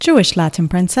Jewish Latin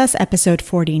Princess, Episode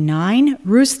 49,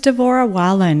 Ruth Devora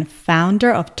Wallen,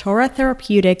 founder of Torah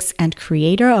Therapeutics and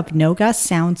creator of Noga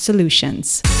Sound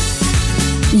Solutions.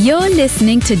 You're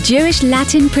listening to Jewish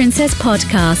Latin Princess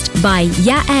Podcast by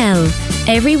Yael.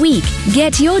 Every week,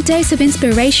 get your dose of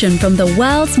inspiration from the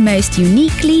world's most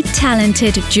uniquely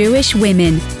talented Jewish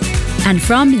women. And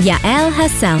from Yael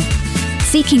herself.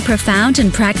 Seeking profound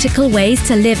and practical ways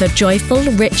to live a joyful,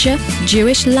 richer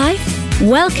Jewish life?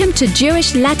 Welcome to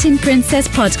Jewish Latin Princess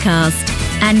Podcast.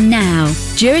 And now,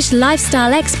 Jewish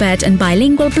lifestyle expert and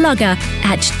bilingual blogger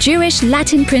at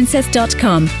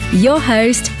JewishLatinPrincess.com, your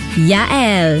host,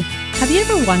 Yael. Have you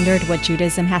ever wondered what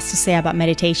Judaism has to say about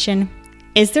meditation?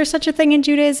 Is there such a thing in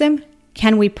Judaism?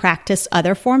 Can we practice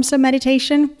other forms of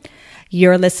meditation?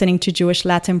 You're listening to Jewish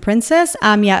Latin Princess.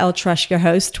 I'm Yael Trush, your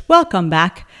host. Welcome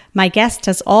back. My guest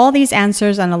has all these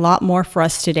answers and a lot more for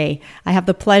us today. I have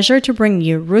the pleasure to bring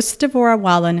you Ruth Devora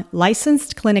Wallen,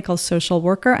 licensed clinical social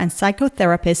worker and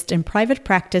psychotherapist in private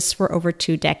practice for over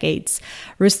 2 decades.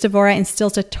 Ruth Devora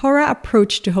instills a Torah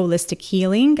approach to holistic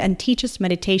healing and teaches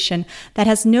meditation that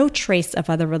has no trace of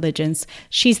other religions.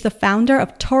 She's the founder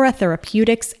of Torah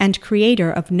Therapeutics and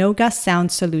creator of Noga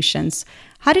Sound Solutions.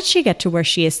 How did she get to where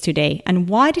she is today, and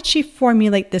why did she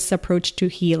formulate this approach to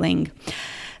healing?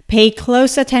 Pay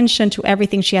close attention to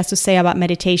everything she has to say about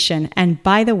meditation. And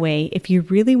by the way, if you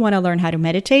really want to learn how to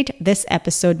meditate, this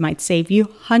episode might save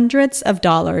you hundreds of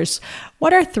dollars.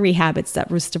 What are 3 habits that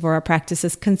Ruth Devora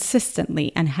practices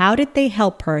consistently, and how did they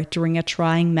help her during a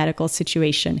trying medical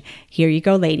situation? Here you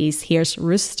go, ladies. Here's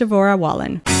Ruth Devora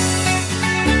Wallen.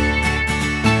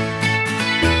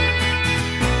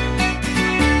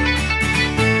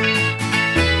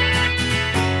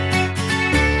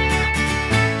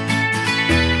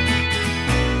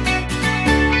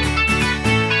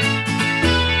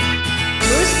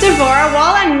 Devora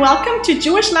Wallen, welcome to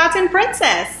Jewish Latin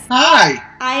Princess. Hi.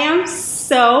 I am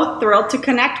so thrilled to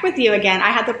connect with you again. I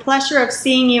had the pleasure of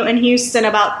seeing you in Houston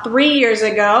about 3 years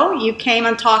ago. You came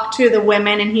and talked to the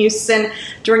women in Houston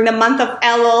during the month of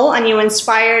Elul, and you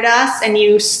inspired us, and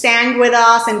you sang with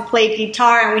us and played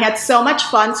guitar, and we had so much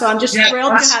fun. So I'm just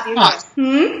thrilled to have you here.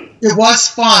 It was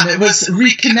fun. It was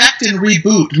reconnect and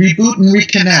reboot and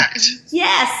reconnect.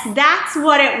 Yes, that's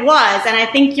what it was, and I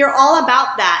think you're all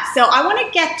about that. So I want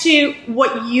to get to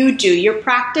what you do. Your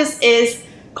practice is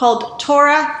called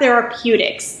Torah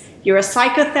Therapeutics. You're a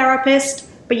psychotherapist,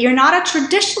 but you're not a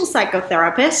traditional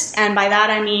psychotherapist, and by that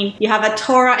I mean you have a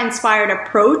Torah-inspired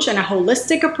approach and a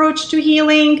holistic approach to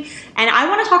healing, and I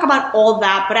want to talk about all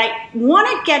that, but I want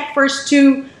to get first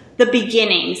to the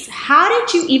beginnings. How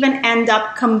did you even end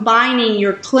up combining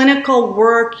your clinical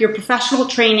work, your professional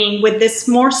training with this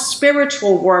more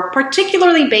spiritual work,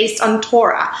 particularly based on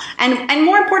Torah? And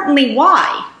more importantly,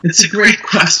 why? It's a great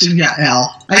question, Yael.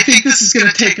 I think this is going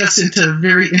to take us into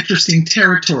very interesting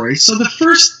territory. So the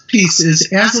first piece is,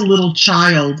 as a little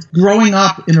child, growing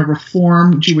up in a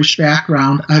Reform Jewish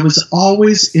background, I was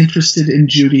always interested in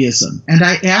Judaism. And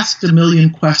I asked a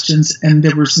million questions, and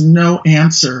there was no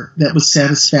answer that was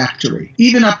satisfactory,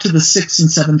 even up to the 6th and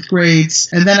 7th grades.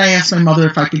 And then I asked my mother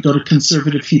if I could go to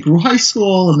conservative Hebrew high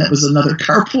school, and that was another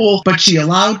carpool, but she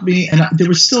allowed me, and there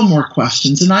were still more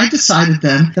questions. And I decided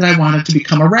then that I wanted to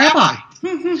become a rabbi.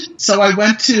 So I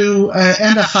went to,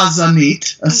 and a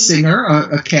chazanit, a singer,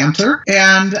 a cantor,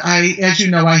 and I, as you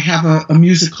know, I have a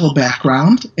musical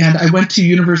background, and I went to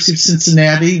University of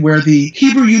Cincinnati, where the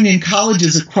Hebrew Union College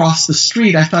is across the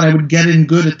street. I thought I would get in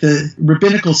good at the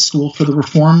rabbinical school for the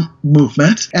Reform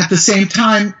movement. At the same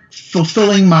time,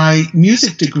 fulfilling my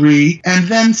music degree, and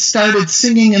then started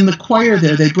singing in the choir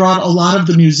there. They brought a lot of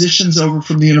the musicians over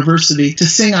from the university to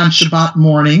sing on Shabbat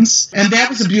mornings, and that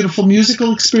was a beautiful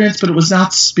musical experience, but it was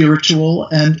not spiritual,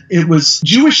 and it was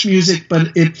Jewish music,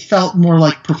 but it felt more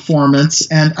like performance,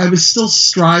 and I was still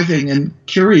striving and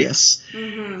curious.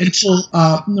 Until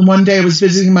one day I was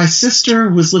visiting my sister,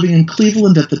 who was living in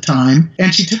Cleveland at the time,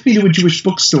 and she took me to a Jewish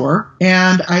bookstore,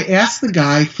 and I asked the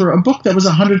guy for a book that was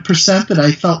 100% that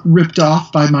I felt ripped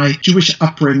off by my Jewish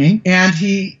upbringing, and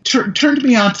he turned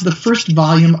me on to the first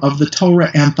volume of the Torah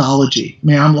anthology,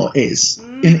 Me'am Lo'ez,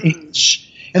 in English.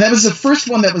 And that was the first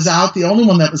one that was out, the only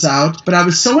one that was out, but I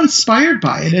was so inspired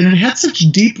by it, and it had such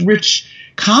deep, rich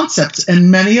concepts, and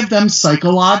many of them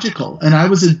psychological. And I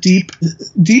was a deep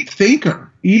thinker,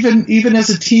 even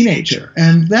as a teenager.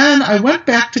 And then I went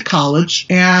back to college,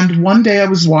 and one day I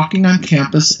was walking on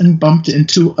campus and bumped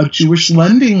into a Jewish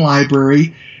lending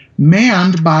library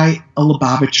manned by a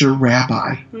Lubavitcher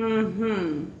rabbi.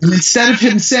 And instead of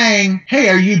him saying, "Hey,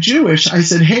 are you Jewish?" I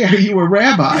said, "Hey, are you a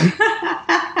rabbi?"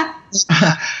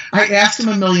 I asked him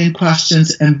a million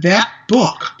questions, and that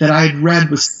book that I had read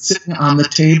was sitting on the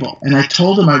table. And I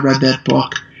told him I read that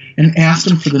book and asked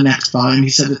him for the next volume. He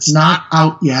said, it's not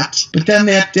out yet. But then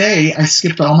that day, I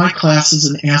skipped all my classes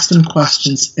and asked him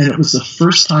questions, and it was the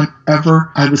first time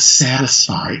ever I was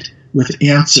satisfied with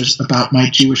answers about my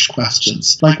Jewish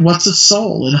questions. Like, what's a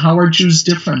soul, and how are Jews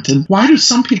different, and why do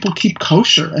some people keep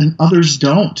kosher and others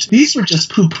don't? These were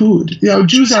just poo-pooed.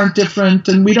 Jews aren't different,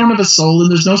 and we don't have a soul, and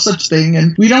there's no such thing,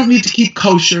 and we don't need to keep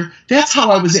kosher. That's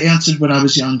how I was answered when I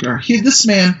was younger. This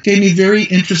man gave me very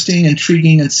interesting,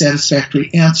 intriguing, and satisfactory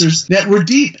answers that were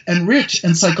deep and rich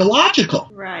and psychological.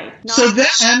 Right. So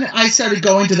then I started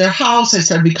going to their house. I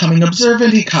started becoming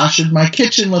observant. He koshered my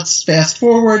kitchen. Let's fast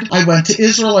forward. I went to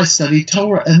Israel. I studied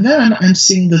Torah. And then I'm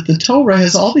seeing that the Torah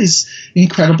has all these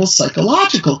incredible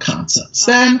psychological concepts.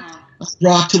 Then I'm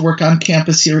brought to work on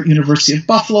campus here at University of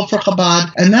Buffalo for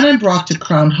Chabad. And then I'm brought to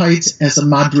Crown Heights as a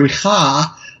madricha,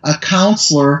 a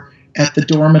counselor at the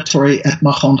dormitory at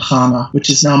Machon Chana, which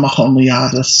is now Machon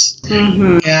Liadis.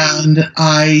 Mm-hmm. And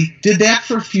I did that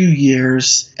for a few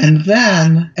years, and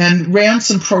ran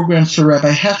some programs for Rabbi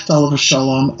Hecht, Oliver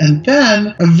Shalom, and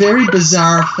then a very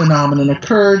bizarre phenomenon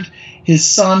occurred. His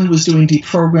son was doing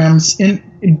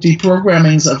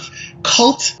deprogrammings of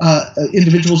cult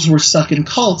individuals who were stuck in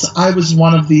cults. I was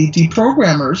one of the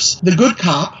deprogrammers, the good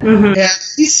cop, and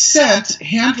he sent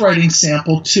handwriting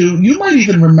sample to, you might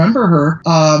even remember her,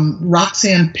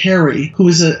 Roxanne Perry, who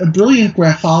is a brilliant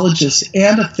graphologist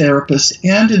and a therapist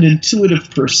and an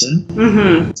intuitive person,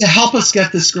 to help us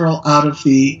get this girl out of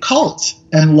the cult.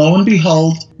 And lo and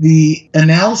behold, the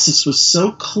analysis was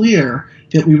so clear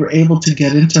that we were able to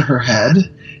get into her head.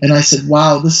 And I said,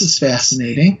 wow, this is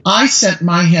fascinating. I sent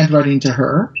my handwriting to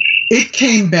her. It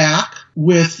came back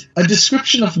with a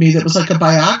description of me that was like a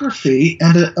biography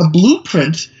and a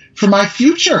blueprint for my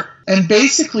future. And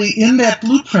basically in that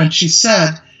blueprint, she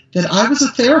said that I was a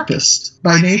therapist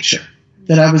by nature,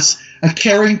 that I was a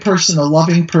caring person, a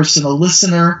loving person, a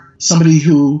listener, somebody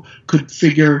who could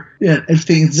figure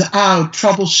things out,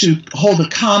 troubleshoot, hold a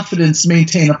confidence,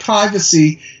 maintain a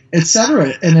privacy,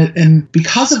 etc. And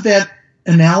because of that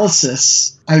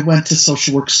analysis, I went to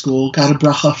social work school, got a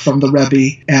bracha from the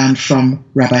Rebbe and from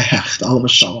Rabbi Hecht, Oliver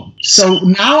Shalom. So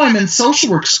now I'm in social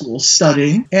work school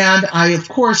studying, and I, of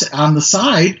course, on the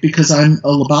side, because I'm a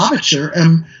Lubavitcher,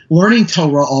 am learning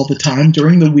Torah all the time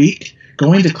during the week,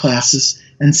 going to classes,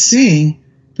 and seeing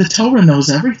the Torah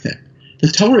knows everything. The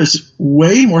Torah is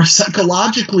way more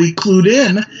psychologically clued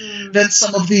in than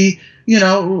some of the,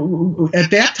 at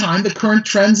that time, the current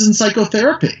trends in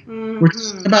psychotherapy. We're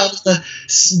talking about the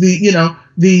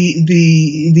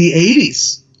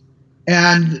 80s.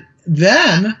 And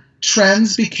then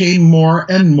trends became more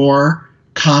and more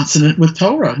consonant with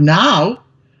Torah. Now,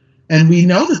 and we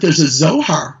know that there's a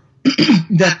Zohar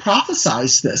that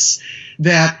prophesies this,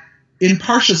 that in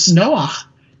Parshas Noach,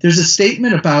 there's a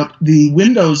statement about the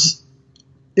windows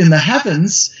in the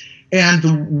heavens and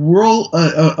the world,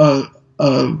 a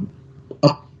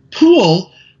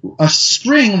pool, a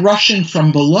spring rushing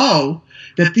from below,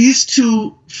 that these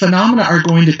two phenomena are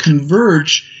going to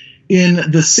converge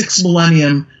in the sixth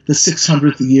millennium, the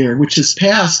 600th year, which is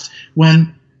past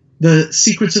when the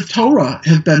secrets of Torah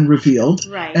have been revealed,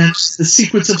 right, and the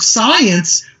secrets of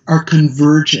science are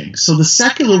converging. So the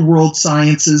secular world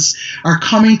sciences are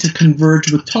coming to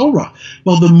converge with Torah.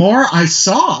 Well, the more I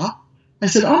saw, I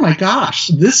said, oh my gosh,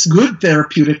 this good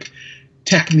therapeutic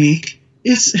technique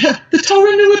is, the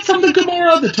Torah knew it from the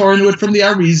Gemara, the Torah knew it from the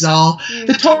Arizal,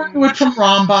 the Torah knew it from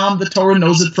Rambam, the Torah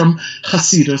knows it from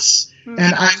Hasidus.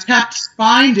 And I kept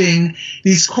finding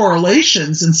these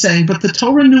correlations and saying, but the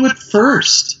Torah knew it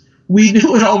first. We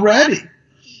knew it already.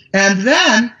 And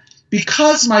then,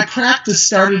 because my practice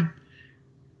started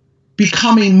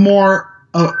becoming more,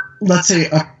 let's say,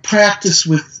 a practice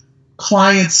with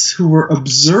clients who were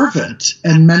observant,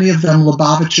 and many of them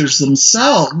Lubavitchers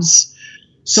themselves,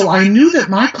 so I knew that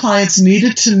my clients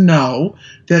needed to know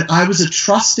that I was a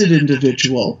trusted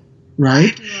individual,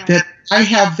 right? Yeah. That I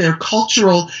have their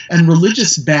cultural and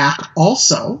religious back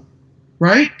also,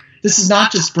 right? This is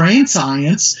not just brain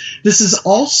science. This is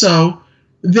also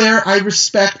I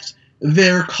respect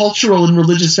their cultural and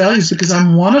religious values because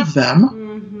I'm one of them.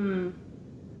 Mm-hmm.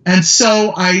 And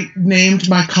so I named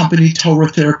my company Torah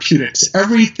Therapeutics.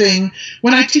 Everything,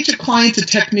 when I teach a client a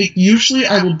technique, usually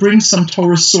I will bring some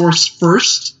Torah source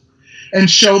first and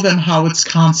show them how it's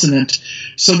consonant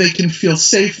so they can feel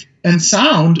safe and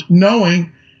sound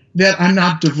knowing that I'm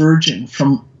not diverging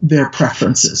from their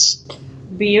preferences.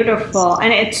 Beautiful.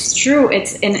 And it's true.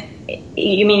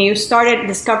 You started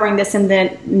discovering this in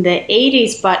the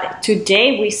 80s, but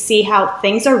today we see how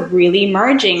things are really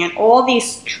merging and all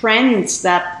these trends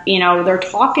that, they're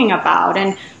talking about,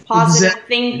 and positive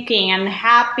thinking and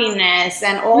happiness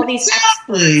and all these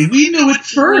experts. We knew it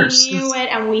first. We knew it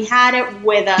and we had it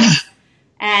with us.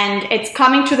 And it's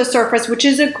coming to the surface, which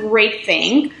is a great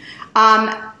thing.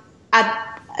 At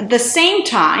the same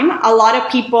time, a lot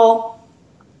of people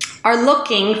are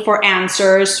looking for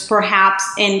answers, perhaps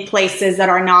in places that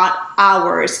are not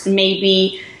ours.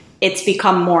 Maybe it's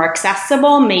become more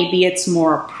accessible. Maybe it's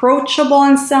more approachable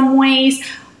in some ways.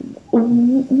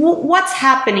 What's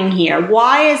happening here?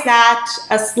 Why is that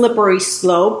a slippery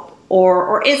slope,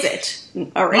 or is it?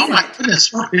 My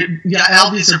goodness. Yeah,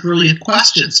 Al, these are brilliant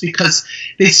questions because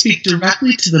they speak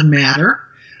directly to the matter.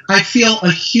 I feel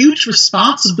a huge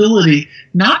responsibility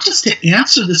not just to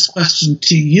answer this question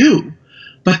to you,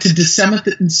 but to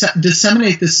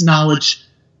disseminate this knowledge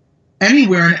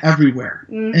anywhere and everywhere.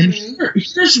 Mm-hmm. And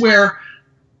here's where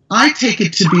I take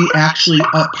it to be actually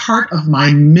a part of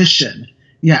my mission,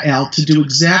 Yael, to do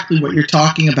exactly what you're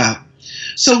talking about.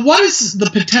 So what is the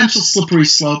potential slippery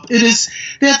slope? It is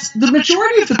that the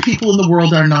majority of the people in the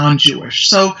world are non-Jewish.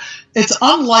 So it's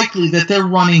unlikely that they're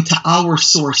running to our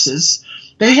sources.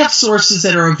 They have sources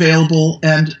that are available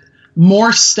and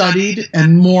more studied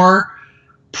and more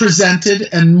presented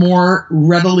and more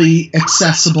readily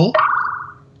accessible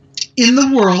in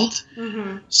the world.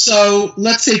 Mm-hmm. So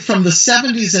let's say from the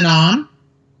 70s and on,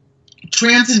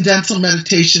 transcendental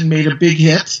meditation made a big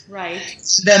hit. Right.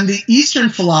 Then the Eastern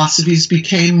philosophies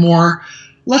became more,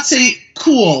 let's say,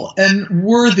 cool and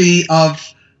worthy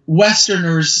of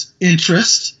Westerners'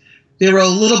 interest. They were a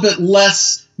little bit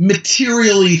less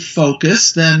materially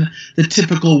focused than the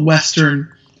typical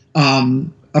Western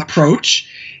approach.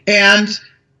 And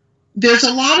there's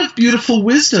a lot of beautiful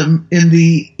wisdom in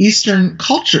the Eastern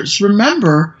cultures.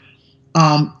 Remember,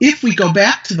 if we go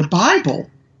back to the Bible,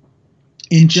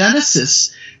 in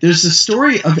Genesis, there's a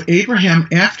story of Abraham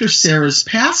after Sarah's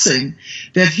passing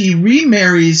that he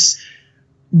remarries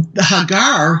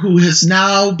Hagar, who has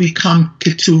now become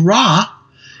Keturah.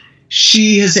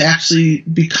 She has actually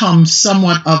become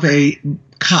somewhat of a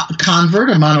convert,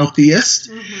 a monotheist,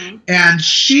 mm-hmm. and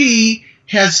she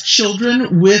has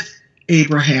children with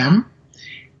Abraham,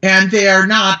 and they are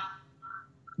not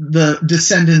the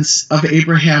descendants of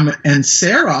Abraham and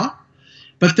Sarah,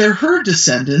 but they're her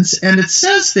descendants, and it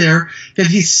says there that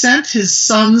he sent his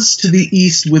sons to the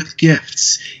east with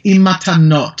gifts,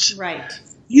 imatanot. Right.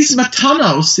 These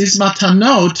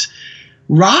matanot,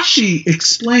 Rashi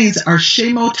explains, are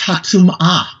shemot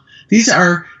hatum'ah. These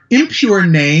are impure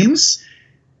names,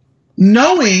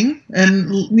 knowing,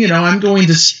 and I'm going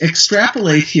to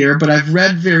extrapolate here, but I've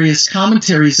read various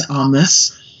commentaries on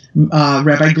this.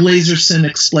 Rabbi Glazerson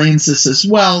explains this as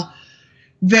well,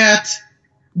 that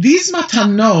these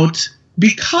matanot,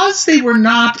 because they were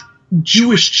not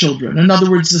Jewish children, in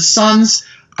other words, the sons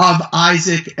of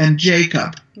Isaac and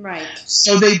Jacob, right?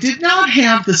 So they did not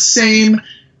have the same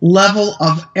level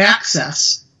of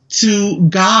access to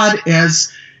God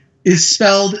as is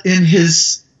spelled in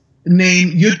his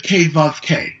name Yud-Kei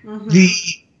Vav-Kei, mm-hmm.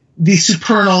 the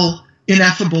supernal,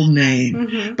 ineffable name.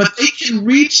 Mm-hmm. But they can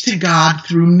reach to God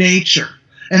through nature.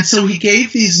 And so he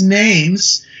gave these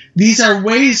names. These are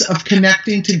ways of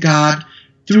connecting to God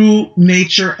through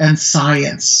nature and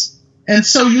science. And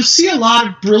so you see a lot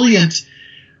of brilliant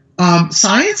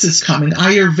sciences coming,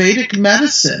 Ayurvedic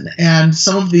medicine and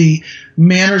some of the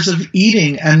manners of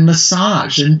eating and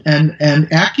massage and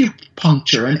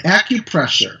acupuncture and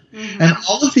acupressure. Mm-hmm. And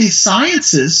all of these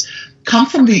sciences come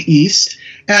from the East,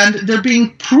 and they're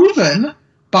being proven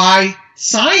by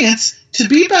science to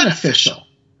be beneficial.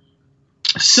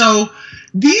 So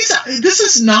this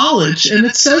is knowledge, and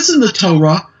it says in the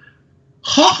Torah,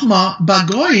 Chochma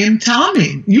bagoyim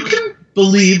ta'amin. You can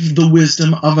believe the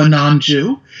wisdom of a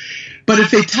non-Jew, but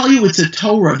if they tell you it's a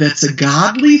Torah that's a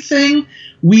godly thing,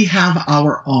 we have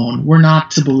our own. We're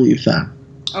not to believe them.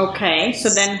 Okay, so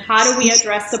then how do we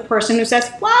address the person who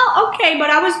says, well, okay, but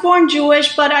I was born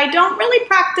Jewish, but I don't really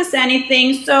practice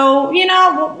anything, so,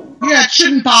 yeah, it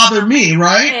shouldn't bother me,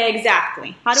 right?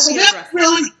 Exactly. How do we address that? That's a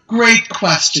really great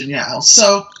question, Yael.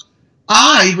 So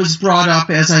I was brought up,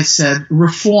 as I said,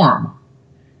 Reform.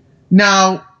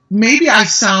 Now, maybe I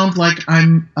sound like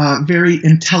I'm very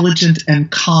intelligent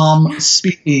and calm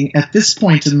speaking at this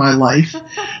point in my life,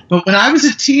 but when I was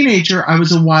a teenager, I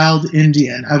was a wild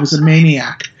Indian. I was a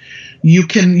maniac. You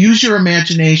can use your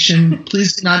imagination.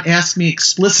 Please do not ask me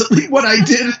explicitly what I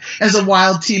did as a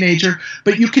wild teenager,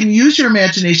 but you can use your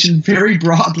imagination very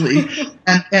broadly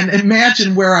and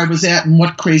imagine where I was at and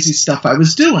what crazy stuff I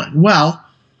was doing. Well,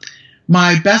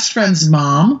 my best friend's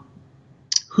mom,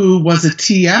 who was a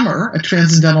TMer, a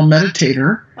transcendental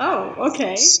meditator,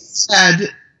 said,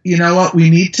 you know what,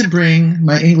 we need to bring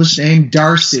my English name,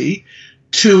 Darcy,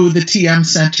 to the TM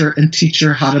Center and teach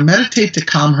her how to meditate to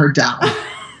calm her down.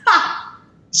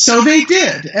 So they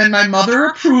did, and my mother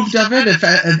approved of it. If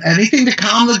anything to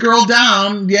calm the girl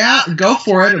down, yeah, go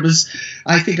for it. It was,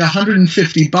 I think,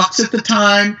 $150 at the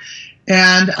time,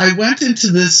 and I went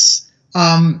into this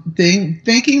thing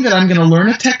thinking that I'm going to learn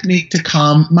a technique to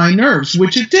calm my nerves,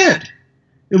 which it did.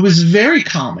 It was very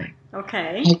calming.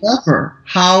 Okay.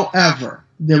 However,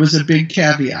 there was a big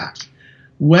caveat.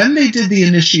 When they did the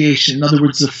initiation, in other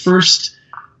words, the first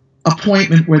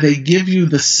appointment where they give you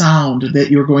the sound that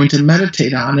you're going to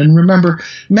meditate on. And remember,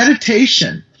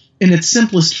 meditation in its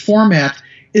simplest format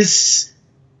is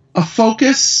a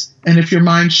focus, and if your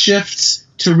mind shifts,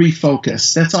 to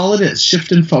refocus. That's all it is,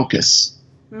 shift and focus.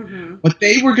 Mm-hmm. What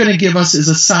they were going to give us is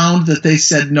a sound that they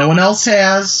said no one else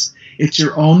has. It's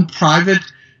your own private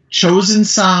chosen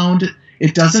sound.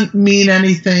 It doesn't mean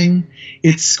anything.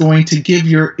 It's going to give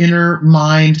your inner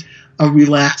mind a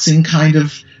relaxing kind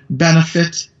of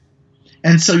benefit.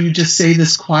 And so you just say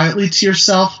this quietly to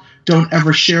yourself. Don't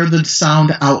ever share the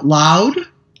sound out loud.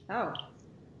 Oh.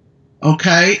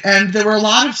 Okay? And there were a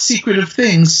lot of secretive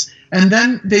things. And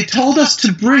then they told us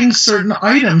to bring certain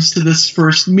items to this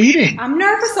first meeting. I'm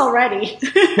nervous already.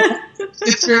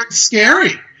 It's very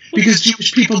scary because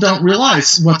Jewish people don't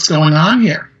realize what's going on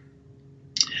here.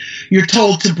 You're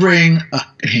told to bring a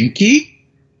hanky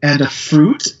and a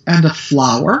fruit and a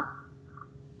flower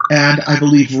and I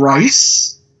believe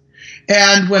rice.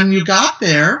 And when you got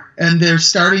there and they're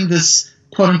starting this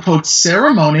quote-unquote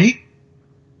ceremony,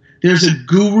 there's a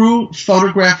guru,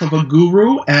 photograph of a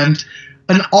guru, and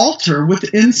an altar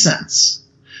with incense.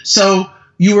 So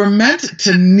you were meant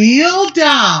to kneel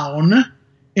down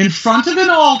in front of an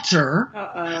altar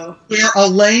where a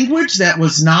language that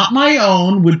was not my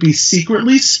own would be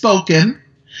secretly spoken,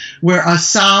 where a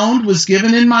sound was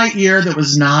given in my ear that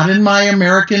was not in my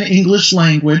American English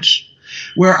language,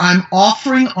 where I'm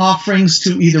offering offerings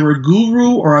to either a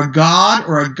guru or a god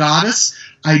or a goddess.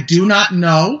 I do not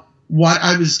know what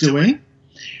I was doing.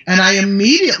 And I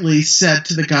immediately said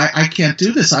to the guy, I can't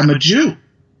do this. I'm a Jew.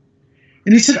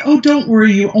 And he said, oh, don't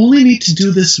worry. You only need to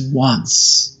do this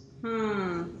once.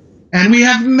 And we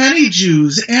have many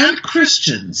Jews and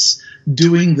Christians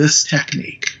doing this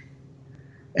technique.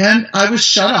 And I was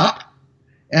shut up,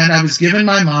 and I was given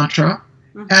my mantra,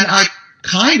 and I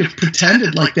kind of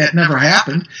pretended like that never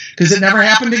happened, because it never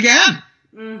happened again.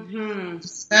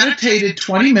 Meditated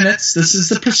 20 minutes. This is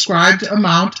the prescribed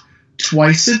amount,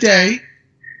 twice a day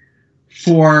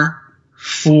for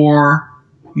 4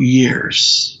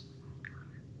 years.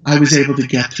 I was able to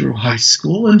get through high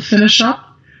school and finish up.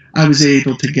 I was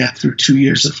able to get through 2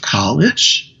 years of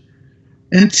college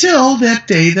until that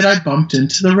day that I bumped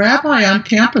into the rabbi on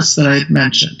campus that I had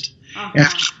mentioned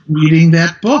after reading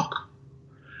that book.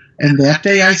 And that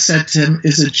day I said to him,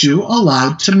 is a Jew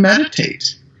allowed to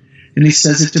meditate? And he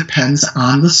says it depends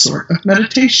on the sort of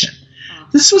meditation.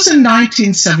 This was in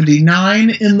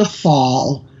 1979 in the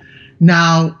fall.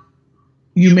 Now,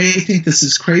 you may think this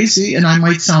is crazy, and I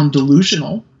might sound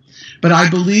delusional, but I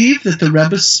believe that the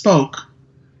Rebbe spoke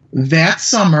that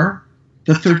summer,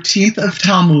 the 13th of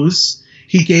Tammuz.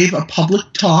 He gave a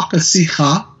public talk, a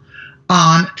sikha,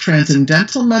 on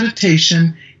transcendental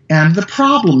meditation and the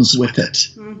problems with it.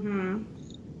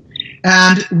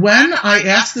 And when I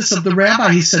asked this of the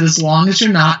rabbi, he said, as long as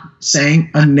you're not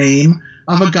saying a name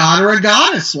of a god or a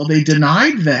goddess. Well, they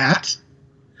denied that.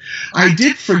 I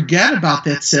did forget about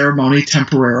that ceremony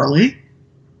temporarily,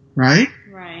 right?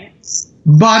 Right.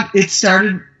 But it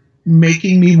started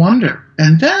making me wonder.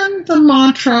 And then the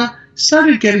mantra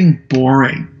started getting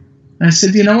boring. And I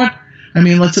said, you know what? I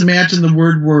mean, let's imagine the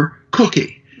word were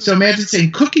cookie. So imagine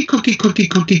saying cookie, cookie, cookie,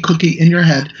 cookie, cookie in your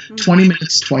head 20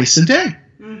 minutes twice a day.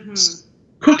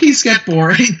 Cookies get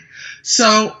boring.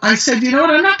 So I said, you know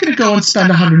what? I'm not going to go and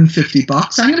spend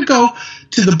 $150. I'm going to go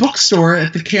to the bookstore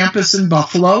at the campus in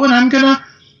Buffalo, and I'm going to,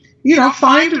 you know,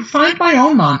 find my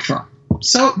own mantra.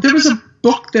 So there was a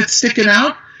book that's sticking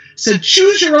out, said,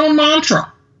 choose your own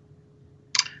mantra.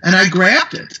 And I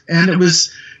grabbed it, and it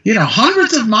was, you know,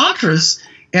 hundreds of mantras,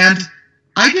 and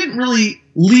I didn't really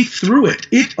leaf through it.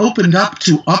 It opened up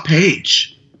to a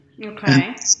page.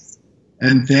 Okay.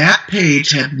 And that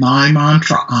page had my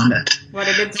mantra on it. What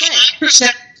did it say?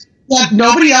 But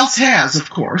nobody else has, of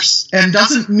course, and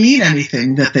doesn't mean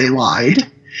anything that they lied,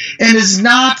 and is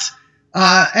not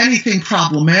anything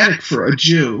problematic for a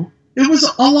Jew. It was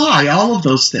a lie, all of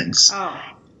those things. Oh.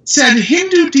 Said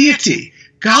Hindu deity,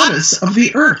 goddess of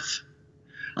the earth.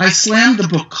 I slammed the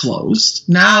book closed.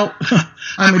 Now,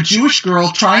 I'm a Jewish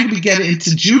girl trying to get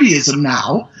into Judaism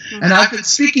now, and I've been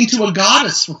speaking to a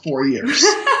goddess for 4 years.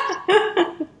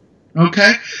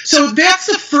 Okay? So that's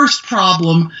the first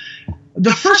problem.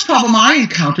 The first problem I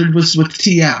encountered was with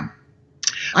TM.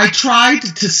 I tried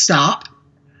to stop.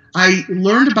 I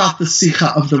learned about the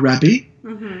Sikha of the Rebbe.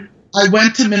 Mm-hmm. I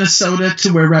went to Minnesota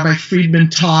to where Rabbi Friedman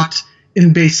taught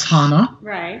in Beis Hana.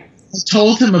 Right. I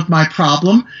told him of my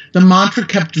problem. The mantra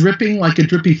kept dripping like a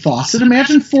drippy faucet.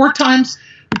 Imagine twice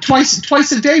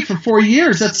a day for 4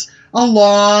 years. That's a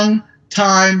long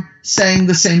time saying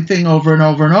the same thing over and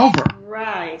over and over.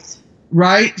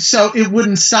 Right? So it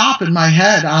wouldn't stop in my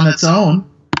head on its own.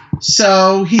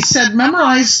 So he said,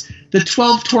 memorize the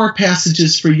 12 Torah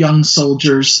passages for young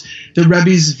soldiers, the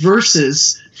Rebbe's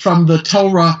verses from the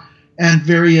Torah and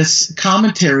various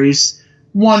commentaries.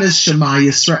 One is Shema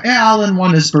Yisrael, and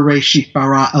one is Bereshit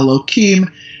bara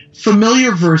Elokim.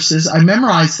 Familiar verses. I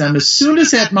memorized them. As soon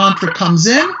as that mantra comes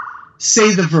in,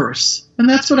 say the verse. And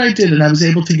that's what I did, and I was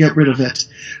able to get rid of it.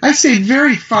 I stayed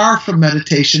very far from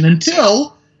meditation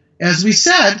until, as we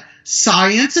said,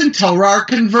 science and Torah are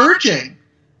converging.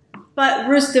 But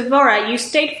Ruth Devora, you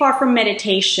stayed far from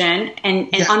meditation and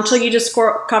yes. Until you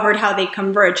discovered how they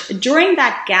converge. During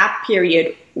that gap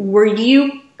period, were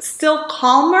you still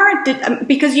calmer?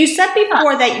 Because you said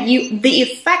before that the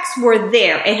effects were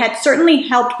there. It had certainly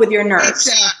helped with your nerves.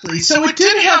 Exactly. So it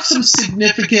did have some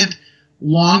significant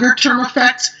longer-term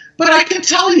effects. But I can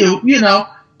tell you,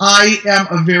 I am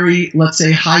a very, let's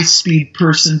say, high-speed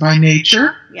person by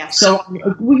nature. Yes. So,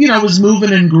 I was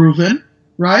moving and grooving,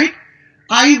 right?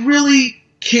 I really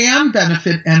can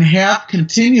benefit and have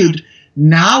continued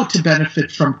now to benefit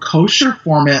from kosher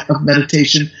format of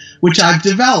meditation, which I've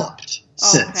developed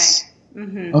since. Okay.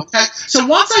 Mm-hmm. Okay. So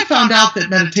once I found out that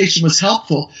meditation was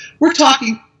helpful, we're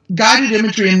talking guided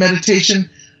imagery and meditation.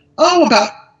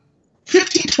 About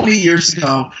 15, 20 years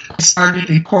ago, I started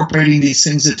incorporating these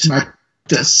things into my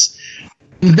practice,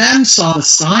 and then saw the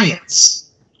science,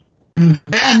 and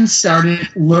then started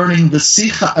learning the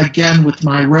Sikha again with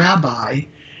my rabbi,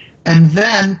 and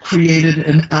then created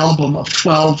an album of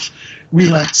 12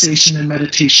 relaxation and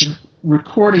meditation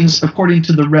recordings according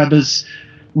to the Rebbe's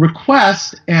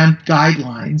request and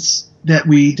guidelines that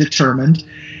we determined,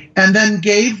 and then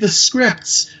gave the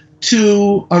scripts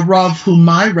to a Rav whom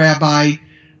my rabbi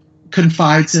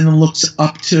confides in and looks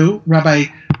up to, Rabbi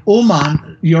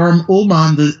Ullman, Yoram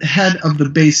Ullman, the head of the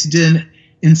Beis Din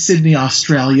in Sydney,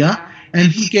 Australia,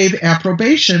 and he gave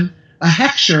approbation, a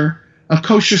hechsher, a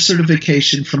kosher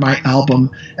certification for my album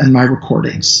and my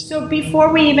recordings. So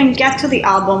before we even get to the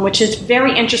album, which is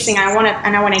very interesting, I want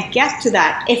to get to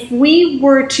that. If we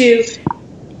were to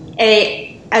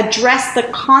address the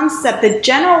concept, the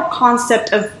general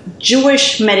concept of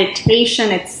Jewish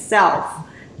meditation itself,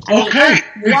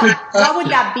 what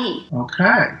would that be?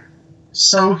 Okay.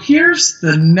 So here's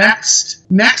the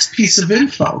next piece of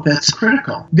info that's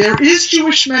critical. There is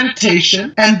Jewish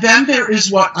meditation, and then there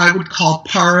is what I would call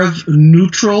parav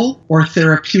neutral or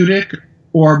therapeutic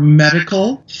or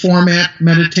medical format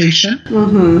meditation.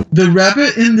 Mm-hmm. The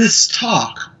Rebbe in this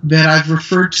talk that I've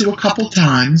referred to a couple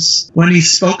times, when he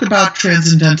spoke about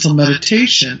transcendental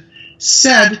meditation,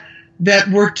 said that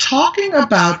we're talking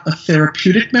about a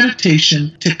therapeutic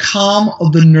meditation to calm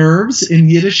the nerves. In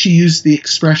Yiddish, he used the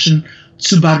expression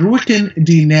zu beruhigen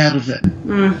die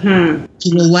Nerven,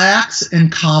 to relax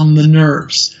and calm the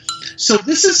nerves. So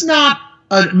this is not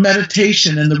a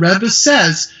meditation, and the Rebbe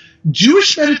says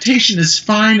Jewish meditation is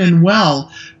fine and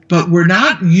well, but we're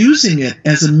not using it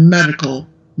as a medical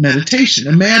meditation.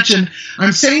 Imagine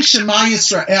I'm saying Shema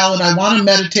Yisrael and I want to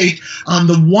meditate on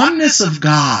the oneness of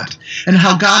God and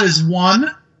how God is one.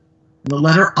 The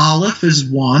letter Aleph is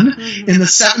one. Mm-hmm. In the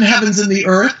seven heavens and the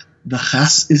earth, the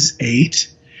Ches is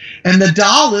 8. And the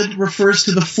Daled refers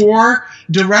to the 4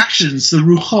 directions, the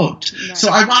Ruchot. Right.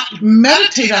 So I want to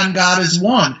meditate on God as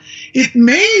one. It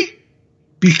may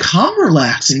become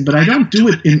relaxing, but I don't do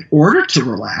it in order to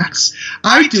relax.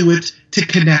 I do it to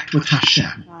connect with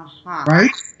Hashem.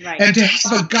 Right? And to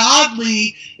have a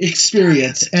godly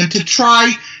experience and to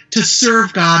try to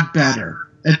serve God better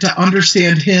and to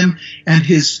understand Him and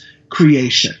His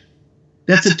creation.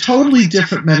 That's a totally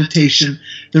different meditation.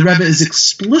 The Rebbe is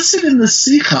explicit in the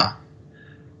Sikha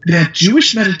that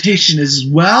Jewish meditation is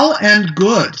well and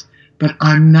good, but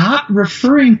I'm not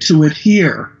referring to it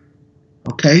here.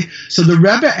 Okay? So the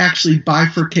Rebbe actually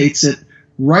bifurcates it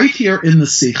right here in the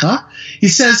Sikha. He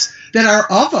says that our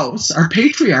avos, our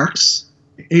patriarchs,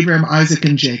 Abraham, Isaac,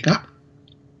 and Jacob,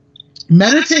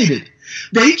 meditated.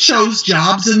 They chose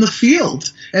jobs in the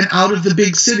field and out of the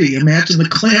big city. Imagine the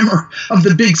clamor of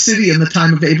the big city in the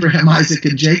time of Abraham, Isaac,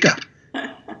 and Jacob.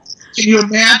 Can you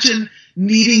imagine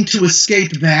needing to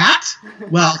escape that?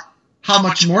 Well, how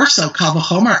much more so? Kal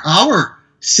v'chomer, our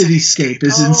cityscape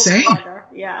is insane. Father.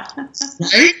 Yeah.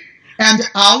 Right? And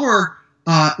our,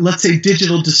 let's say,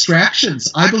 digital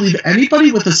distractions. I believe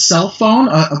anybody with a cell phone,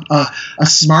 a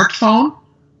smartphone,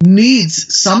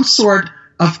 needs some sort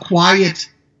of quiet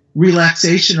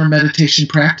relaxation or meditation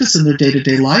practice in their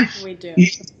day-to-day life. We do.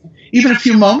 Even a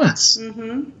few moments.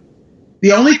 Mm-hmm.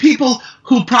 The only people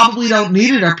who probably don't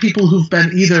need it are people who've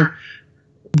been either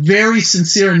very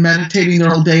sincere in meditating their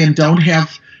whole day and don't have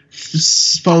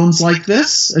phones like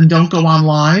this and don't go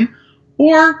online,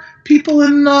 or people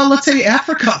in, let's say,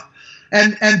 Africa.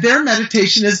 And their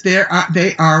meditation is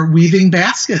they are weaving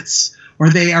baskets, or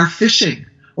they are fishing,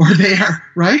 or they are,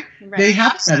 right? They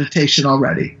have meditation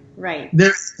already. Right.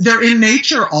 They're in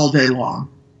nature all day long.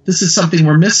 This is something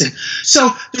we're missing. So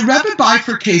the Rebbe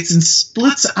bifurcates and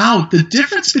splits out the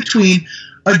difference between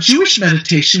a Jewish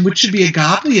meditation, which should be a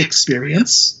godly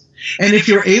experience, and if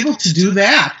you're able to do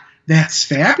that, that's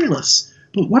fabulous.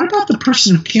 But what about the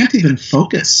person who can't even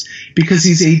focus because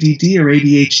he's ADD or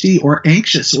ADHD or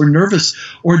anxious or nervous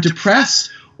or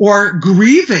depressed or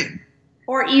grieving?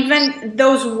 Or even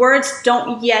those words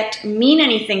don't yet mean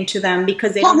anything to them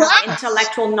because they don't have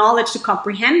intellectual knowledge to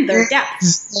comprehend their depth.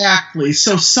 Exactly.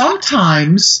 So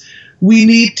sometimes we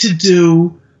need to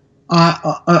do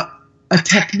a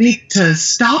technique to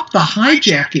stop the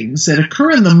hijackings that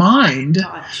occur in the mind,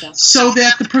 so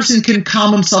that the person can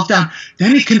calm himself down.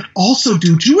 Then he can also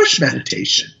do Jewish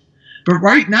meditation. But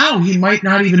right now he might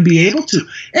not even be able to.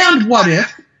 And what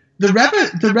if the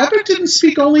Rebbe didn't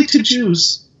speak only to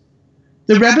Jews?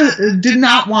 The Rebbe did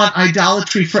not want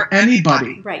idolatry for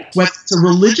anybody, right? Whether it's a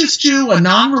religious Jew, a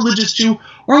non-religious Jew,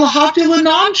 or lahavdil, a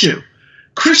non-Jew.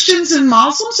 Christians and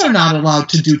Muslims are not allowed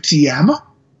to do TM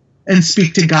and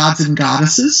speak to gods and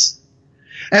goddesses.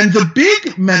 And the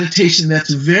big meditation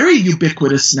that's very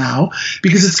ubiquitous now,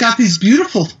 because it's got these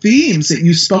beautiful themes that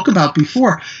you spoke about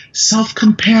before,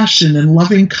 self-compassion and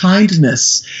loving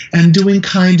kindness and doing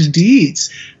kind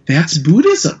deeds, that's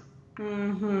Buddhism.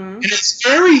 And it's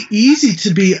very easy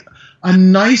to be a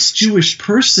nice Jewish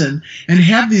person and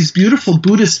have these beautiful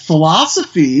Buddhist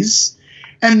philosophies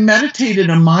and meditate in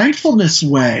a mindfulness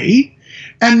way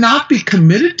and not be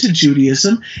committed to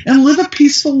Judaism and live a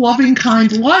peaceful, loving,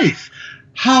 kind life.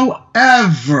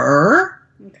 However,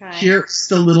 here's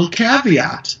the little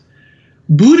caveat.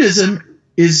 Buddhism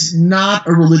is not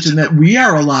a religion that we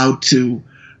are allowed to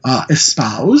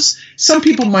espouse. Some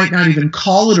people might not even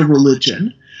call it a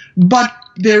religion, but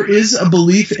there is a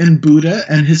belief in Buddha,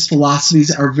 and his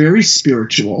philosophies are very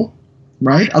spiritual,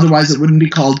 right? Otherwise, it wouldn't be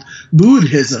called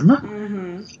Buddhism.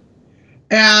 Mm-hmm.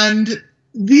 And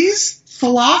these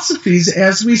philosophies,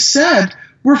 as we said,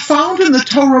 were found in the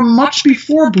Torah much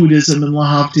before Buddhism and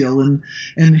lahavdil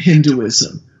and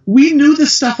Hinduism. We knew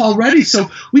this stuff already,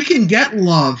 so we can get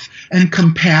love and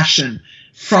compassion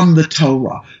from the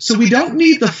Torah. So we don't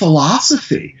need the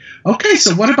philosophy. Okay,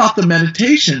 so what about the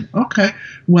meditation? Okay,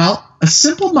 well, a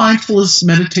simple mindfulness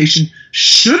meditation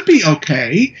should be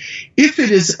okay if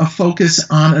it is a focus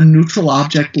on a neutral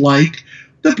object like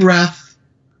the breath,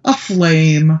 a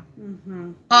flame,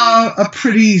 a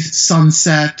pretty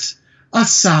sunset, a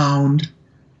sound.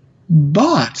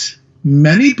 But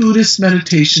many Buddhist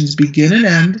meditations begin and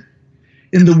end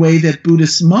in the way that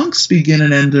Buddhist monks begin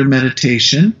and end their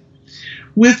meditation,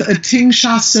 with a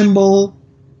tingsha symbol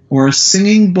or a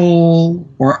singing bowl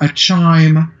or a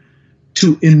chime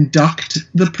to induct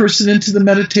the person into the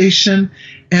meditation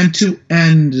and to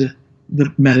end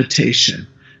the meditation.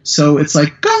 So it's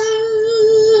like,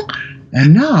 gong!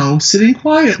 And now, sitting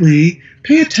quietly,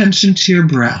 pay attention to your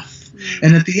breath.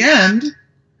 And at the end,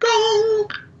 gong!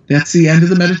 That's the end of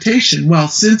the meditation. Well,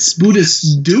 since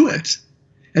Buddhists do it,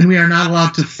 and we are not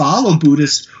allowed to follow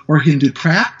Buddhist or Hindu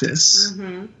practice,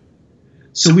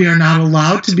 so we are not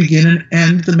allowed to begin and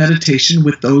end the meditation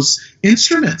with those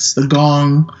instruments, the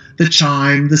gong, the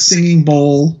chime, the singing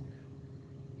bowl,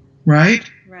 right?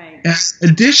 Right.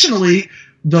 Additionally,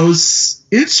 those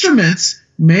instruments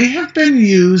may have been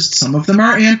used, some of them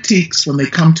are antiques when they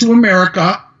come to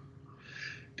America.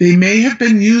 They may have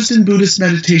been used in Buddhist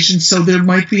meditation, so there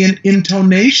might be an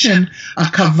intonation, a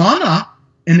kavana,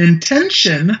 an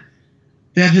intention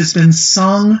that has been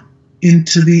sung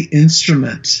into the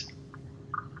instrument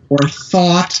or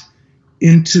thought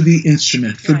into the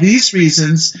instrument. For these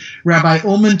reasons, Rabbi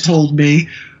Ullman told me,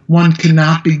 one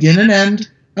cannot begin and end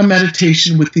a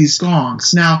meditation with these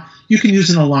gongs. Now, you can use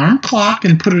an alarm clock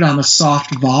and put it on a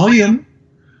soft volume,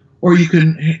 or you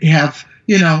can have,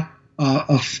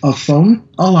 a phone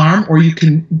alarm, or you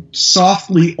can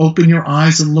softly open your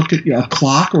eyes and look at a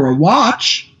clock or a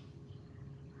watch.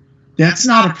 That's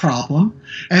not a problem.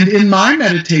 And in my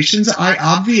meditations, I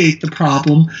obviate the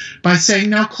problem by saying,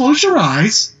 now close your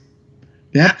eyes.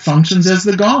 That functions as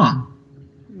the gong.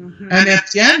 Mm-hmm. And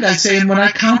at the end, I say, and when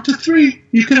I count to 3,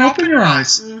 you can open your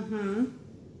eyes. Mm-hmm.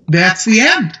 That's the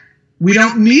end. We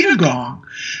don't need a gong.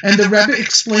 And the Rebbe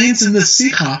explains in the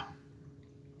Sikha,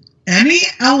 any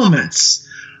elements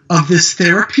of this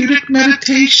therapeutic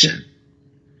meditation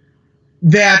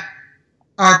that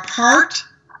are part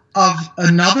of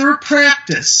another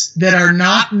practice that are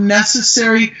not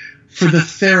necessary for the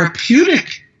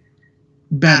therapeutic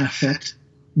benefit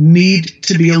need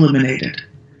to be eliminated.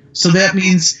 So that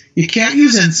means you can't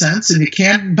use incense, and you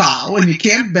can't bow, and you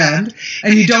can't bend,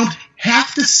 and you don't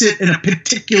have to sit in a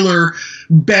particular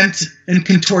bent and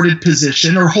contorted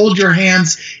position or hold your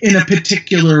hands in a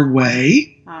particular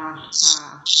way.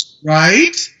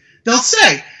 Right? They'll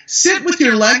say, sit with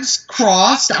your legs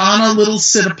crossed on a little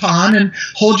sit-upon and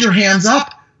hold your hands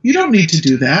up. You don't need to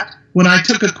do that. When I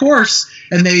took a course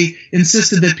and they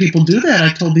insisted that people do that,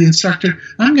 I told the instructor,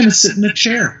 I'm going to sit in a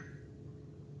chair.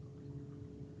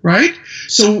 Right?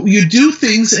 So you do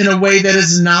things in a way that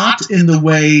is not in the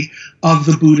way of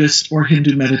the Buddhist or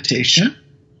Hindu meditation.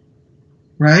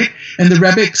 Right? And the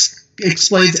Rebbe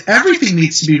explains everything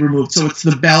needs to be removed. So it's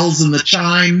the bells and the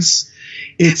chimes.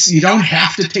 You don't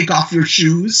have to take off your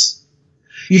shoes.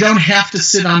 You don't have to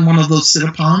sit on one of those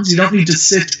sit-upons. You don't need to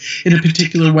sit in a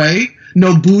particular way.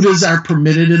 No Buddhas are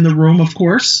permitted in the room, of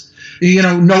course.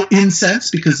 No incense,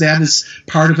 because that is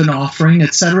part of an offering,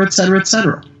 etc., etc.,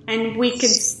 etc. And we can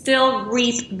still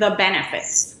reap the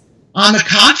benefits. On the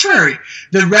contrary,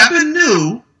 the Rebbe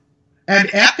knew,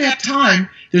 and at that time,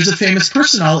 there's a famous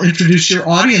person. I'll introduce your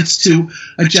audience to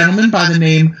a gentleman by the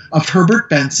name of Herbert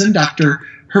Benson, Dr.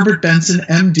 Herbert Benson,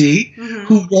 M.D., mm-hmm.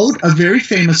 who wrote a very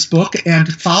famous book and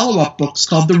follow-up books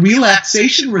called The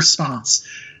Relaxation Response.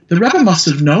 The Rebbe must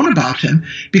have known about him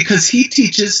because he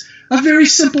teaches a very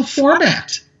simple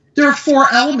format. There are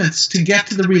 4 elements to get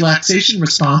to the relaxation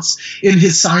response in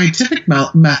his scientific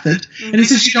method. Mm-hmm. And he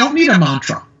says you don't need a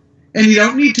mantra, and you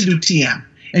don't need to do TM,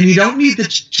 and you don't need the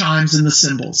chimes and the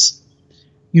symbols.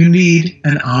 You need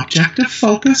an object of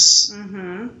focus,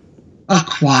 mm-hmm. a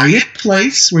quiet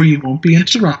place where you won't be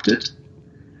interrupted,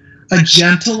 a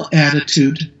gentle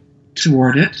attitude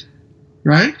toward it,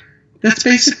 right? That's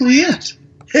basically it.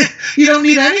 You don't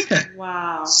need anything.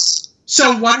 Wow.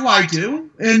 So what do?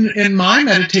 In my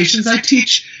meditations, I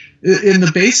teach in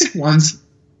the basic ones,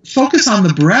 focus on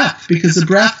the breath, because the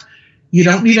breath, you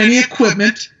don't need any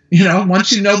equipment.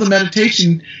 Once you know the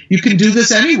meditation, you can do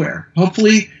this anywhere.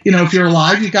 Hopefully, if you're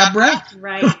alive, you got breath.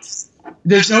 Right.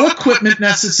 There's no equipment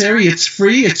necessary. It's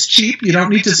free. It's cheap. You don't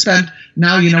need to spend.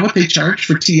 Now, you know what they charge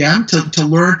for TM to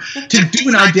learn to do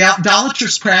an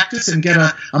idolatrous practice and get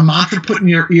a mantra put in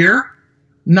your ear?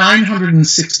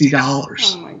 $960.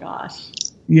 Oh my gosh.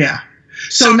 Yeah.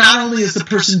 So not only is the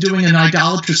person doing an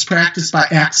idolatrous practice by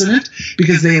accident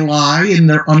because they lie and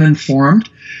they're uninformed,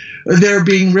 they're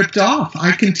being ripped off.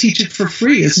 I can teach it for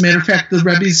free. As a matter of fact, the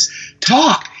Rebbe's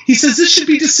talk, he says this should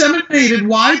be disseminated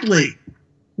widely.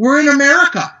 We're in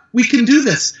America. We can do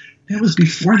this. That was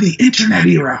before the internet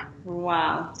era.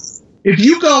 Wow. If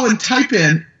you go and type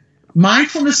in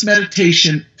mindfulness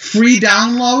meditation free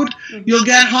download, mm-hmm. you'll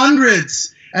get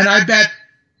hundreds. And I bet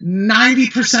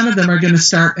 90% of them are going to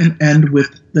start and end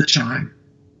with the chime.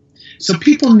 So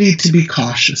people need to be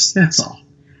cautious. That's all.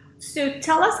 So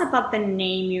tell us about the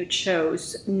name you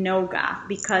chose, Noga,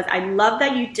 because I love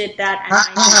that you did that. And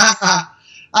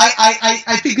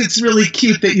I think it's really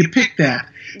cute that you picked that.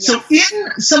 Yes. So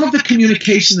in some of the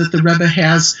communication that the Rebbe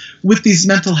has with these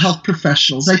mental health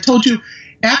professionals, I told you,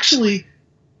 actually,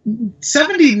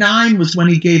 79 was when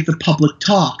he gave the public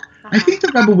talk. I think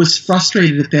the Rebbe was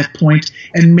frustrated at that point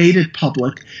and made it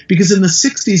public because in the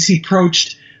 60s he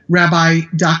approached Rabbi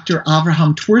Dr.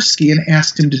 Avraham Twersky and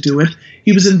asked him to do it.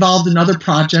 He was involved in other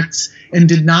projects and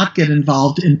did not get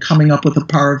involved in coming up with a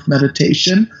Parv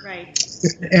meditation. Right.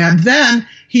 And then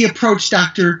he approached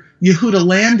Dr. Yehuda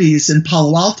Landis in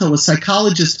Palo Alto, a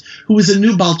psychologist who was a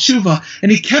new Baal Tshuva,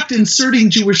 and he kept inserting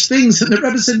Jewish things. And the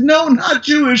Rebbe said, no, not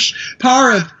Jewish,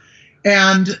 Parv.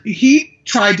 And he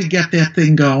tried to get that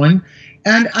thing going.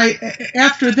 And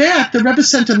after that, the Rebbe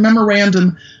sent a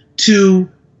memorandum to,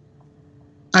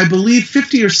 I believe,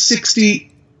 50 or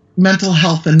 60 mental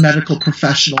health and medical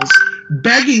professionals,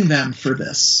 begging them for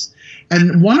this.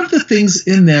 And one of the things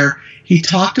in there, he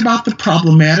talked about the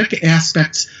problematic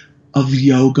aspects of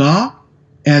yoga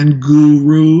and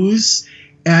gurus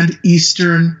and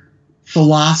Eastern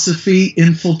philosophy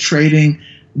infiltrating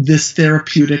this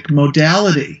therapeutic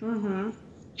modality. Mm-hmm.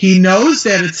 He knows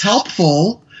that it's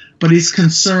helpful, but he's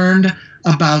concerned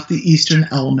about the Eastern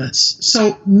elements.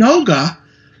 So Noga,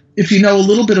 if you know a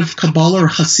little bit of Kabbalah or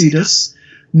Hasidus,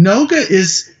 Noga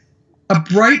is a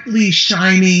brightly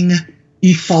shining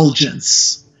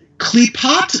effulgence.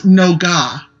 Klipat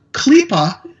Noga.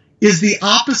 Klipa is the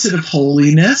opposite of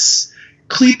holiness.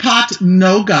 Klipat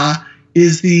Noga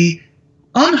is the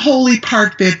unholy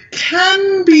part that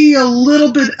can be a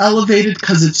little bit elevated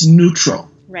because it's neutral.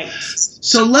 Right.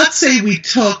 So let's say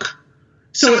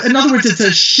so in other words, it's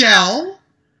a shell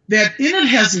that in it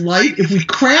has light. If we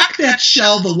crack that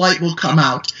shell, the light will come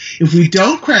out. If we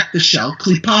don't crack the shell,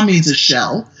 klipa means a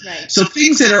shell. Right. So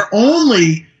things that are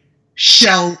only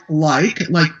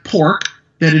shell-like pork,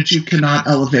 that a Jew cannot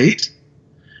elevate,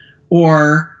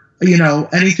 or,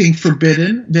 anything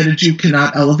forbidden that a Jew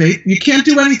cannot elevate, you can't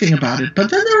do anything about it.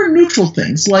 But then there are neutral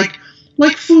things, like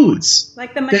foods.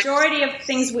 Like the majority of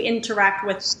things we interact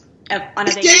with on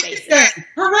a daily basis.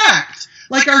 Correct.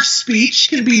 Like our speech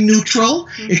can be neutral.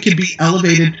 Mm-hmm. It can be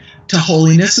elevated to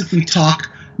holiness if we talk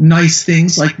nice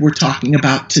things like we're talking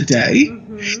about today.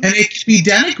 Mm-hmm. And it can be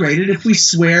denigrated if we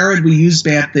swear and we use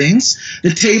bad things.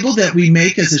 The table that we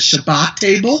make as a Shabbat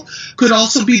table could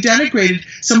also be denigrated.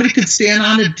 Somebody could stand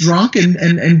on it drunk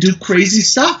and do crazy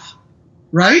stuff,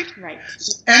 right? Right.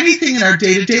 Anything in our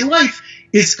day-to-day life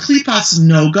is klipas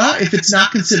noga if it's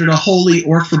not considered a holy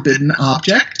or forbidden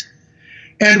object,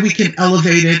 and we can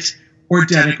elevate it or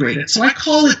denigrate it. So I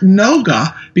call it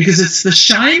noga because it's the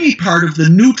shiny part of the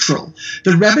neutral.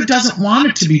 The Rebbe doesn't want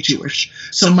it to be Jewish.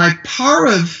 So my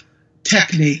parav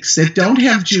techniques that don't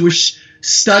have Jewish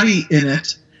study in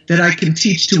it, that I can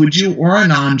teach to a Jew or a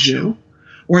non-Jew,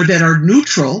 or that are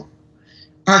neutral,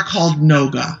 are called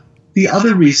noga. The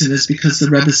other reason is because the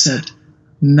Rebbe said,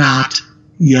 not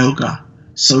yoga.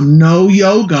 So no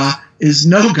yoga is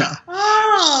noga.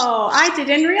 Oh, I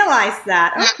didn't realize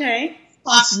that. Okay.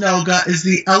 Klipas noga is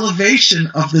the elevation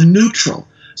of the neutral.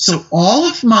 So all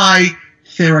of my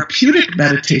therapeutic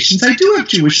meditations, I do have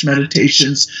Jewish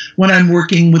meditations when I'm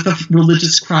working with a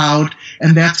religious crowd,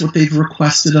 and that's what they've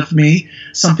requested of me,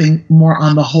 something more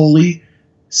on the holy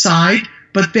side.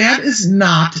 But that is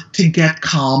not to get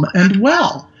calm and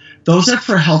well. Those are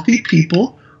for healthy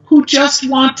people who just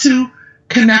want to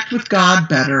connect with God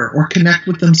better, or connect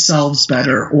with themselves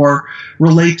better, or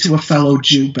relate to a fellow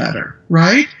Jew better,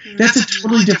 right? Mm-hmm. That's a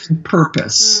totally different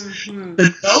purpose. Mm-hmm. The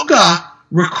Noga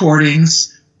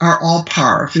recordings are all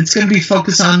parv. It's going to be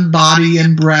focused on body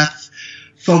and breath,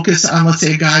 focus on, let's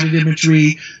say, a guided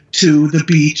imagery to the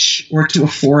beach or to a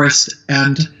forest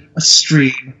and a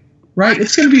stream, right?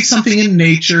 It's going to be something in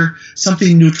nature,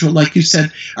 something neutral, like you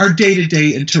said, our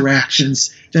day-to-day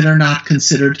interactions that are not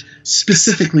considered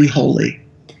specifically holy,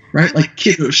 right? Like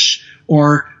kiddush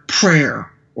or prayer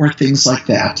or things like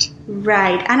that.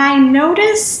 Right. And I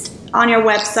noticed on your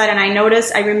website, and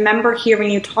I remember hearing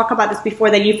you talk about this before,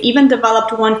 that you've even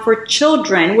developed one for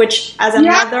children, which as a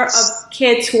mother of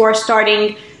kids who are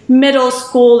starting middle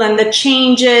school and the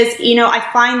changes, I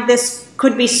find this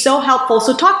could be so helpful.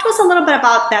 So talk to us a little bit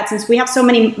about that, since we have so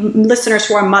many listeners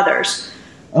who are mothers.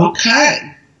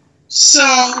 Okay. So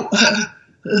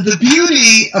the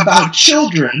beauty about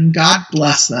children, God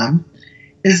bless them,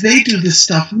 is they do this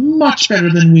stuff much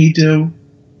better than we do.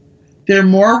 They're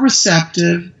more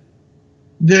receptive.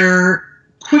 They're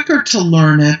quicker to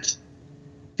learn it.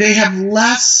 They have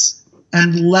less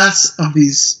and less of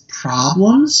these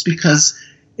problems because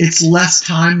it's less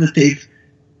time that they've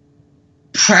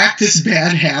practiced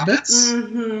bad habits,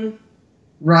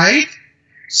 right?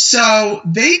 So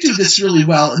they do this really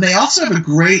well, and they also have a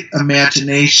great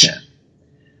imagination.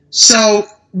 So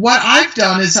what I've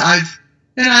done is I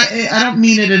don't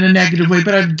mean it in a negative way,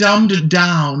 but I've dumbed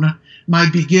down my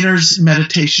beginner's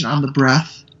meditation on the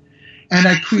breath, and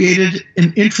I created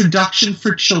an introduction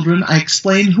for children. I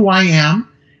explain who I am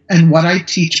and what I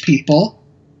teach people,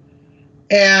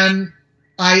 and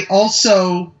I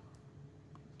also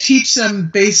teach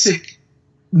them basic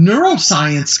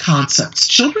neuroscience concepts.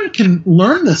 Children can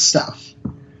learn this stuff.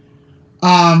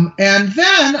 And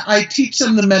then I teach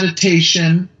them the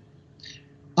meditation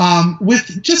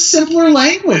with just simpler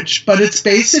language, but it's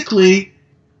basically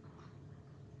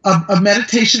a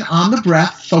meditation on the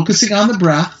breath, focusing on the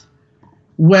breath.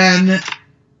 When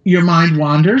your mind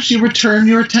wanders, you return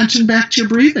your attention back to your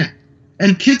breathing.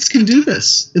 And kids can do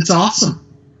this. It's awesome.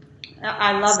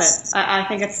 I love it. I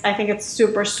think it's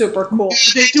super, super cool.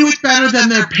 They do it better than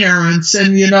their parents.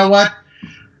 And you know what?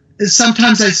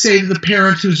 sometimes I say to the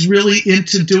parent who's really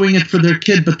into doing it for their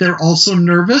kid, but they're also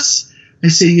nervous, I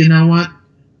say, you know what?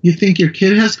 You think your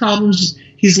kid has problems?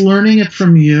 He's learning it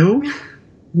from you.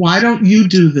 Why don't you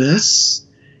do this?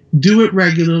 Do it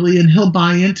regularly, and he'll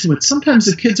buy into it. Sometimes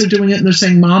the kids are doing it, and they're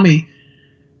saying, Mommy,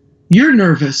 you're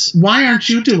nervous. Why aren't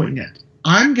you doing it?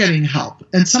 I'm getting help.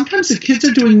 And sometimes the kids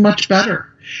are doing much better.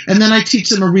 And then I teach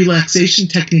them a relaxation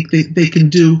technique they can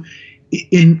do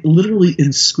literally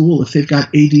in school. If they've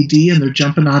got ADD and they're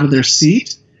jumping out of their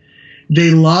seat, they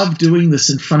love doing this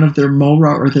in front of their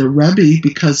Mora or their Rebbe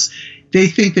because they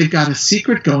think they've got a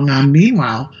secret going on.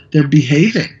 Meanwhile, they're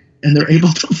behaving and they're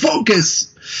able to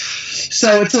focus.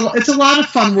 So it's a lot of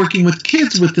fun working with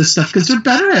kids with this stuff because they're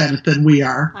better at it than we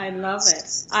are. I love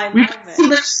it.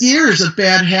 We've years of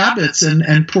bad habits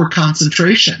and poor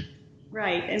concentration.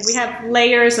 Right, and we have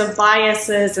layers of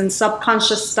biases and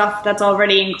subconscious stuff that's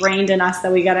already ingrained in us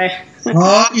that we gotta.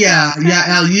 Oh yeah,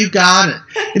 Al, you got it.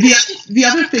 The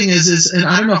other thing is, and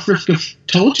I don't know if Rivka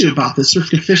told you about this.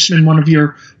 Rivka Fishman, one of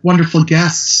your wonderful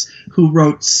guests, who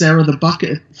wrote Sarah the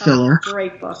Bucket Filler. Oh,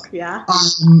 great book, yeah.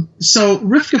 So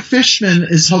Rivka Fishman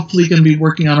is hopefully going to be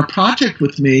working on a project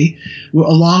with me,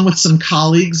 along with some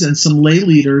colleagues and some lay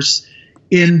leaders,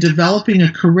 in developing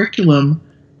a curriculum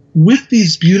with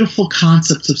these beautiful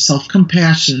concepts of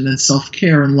self-compassion and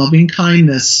self-care and loving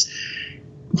kindness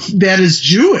that is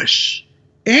Jewish,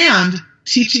 and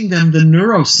teaching them the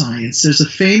neuroscience. There's a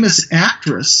famous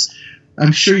actress,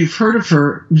 I'm sure you've heard of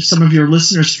her, some of your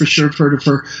listeners for sure have heard of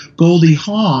her, Goldie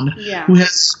Hawn, who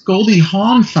has Goldie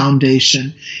Hawn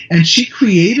Foundation, and she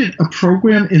created a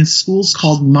program in schools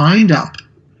called Mind Up.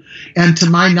 And to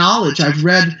my knowledge, I've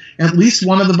read at least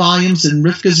one of the volumes, and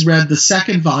Rivka's read the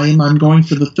second volume. I'm going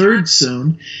for the third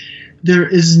soon. There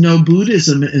is no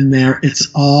Buddhism in there. It's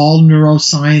all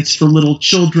neuroscience for little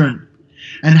children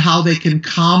and how they can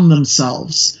calm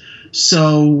themselves.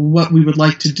 So what we would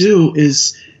like to do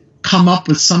is come up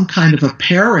with some kind of a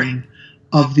pairing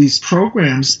of these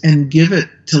programs and give it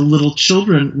to little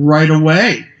children right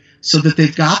away so that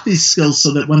they've got these skills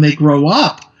so that when they grow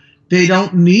up, they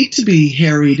don't need to be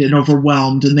harried and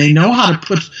overwhelmed, and they know how to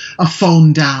put a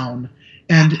phone down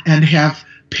and have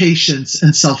patience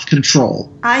and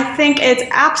self-control. I think it's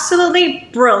absolutely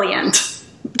brilliant.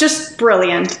 Just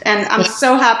brilliant. And I'm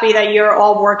so happy that you're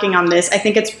all working on this. I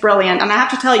think it's brilliant. And I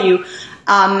have to tell you,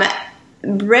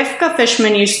 Rivka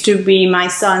Fishman used to be my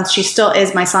son's, she still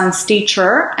is my son's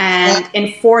teacher. And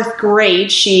in fourth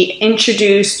grade, she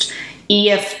introduced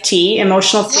EFT,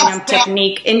 Emotional Freedom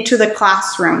Technique, into the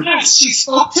classroom. Yes, she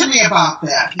spoke to me about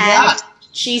that. And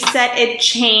she said it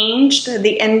changed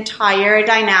the entire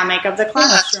dynamic of the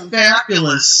classroom. That's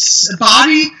fabulous.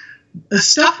 The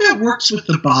stuff that works with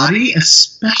the body,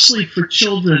 especially for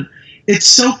children, it's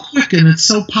so quick and it's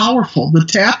so powerful. The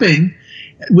tapping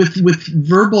with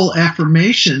verbal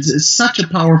affirmations is such a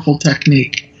powerful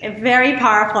technique. Very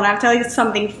powerful. And I'll tell you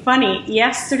something funny.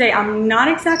 Yesterday, I'm not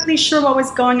exactly sure what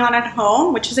was going on at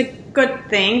home, which is a good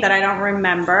thing that I don't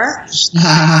remember.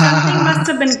 Something must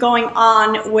have been going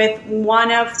on with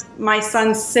one of my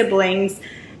son's siblings.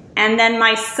 And then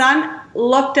my son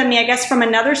looked at me, I guess, from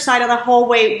another side of the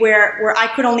hallway where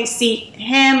I could only see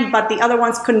him, but the other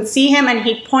ones couldn't see him. And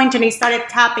he pointed and he started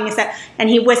tapping. And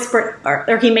he whispered,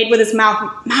 or he made with his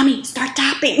mouth, "Mommy, start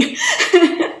tapping."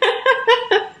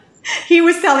 He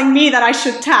was telling me that I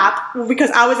should tap because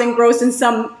I was engrossed in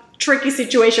some tricky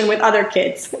situation with other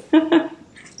kids.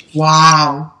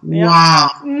 Wow. Yep. Wow.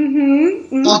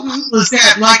 Mm-hmm. Mm-hmm. How cool is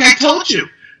that? Like I told you,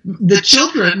 the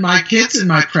children, my kids in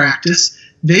my practice,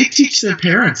 they teach their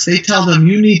parents. They tell them,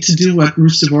 you need to do what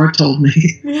Ruth Devora told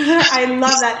me. I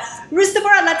love that. Ruth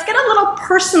Devora, let's get a little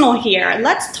personal here.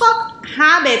 Let's talk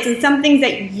habits and some things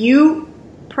that you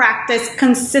practice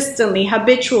consistently,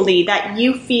 habitually, that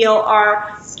you feel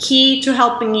are key to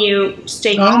helping you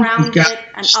stay grounded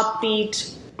and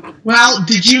upbeat. Well,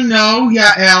 did you know,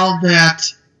 Yael, that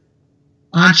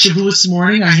on Shavuos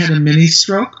morning I had a mini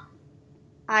stroke?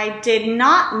 I did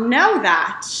not know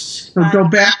that. So go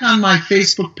back on my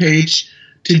Facebook page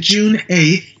to June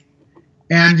 8th,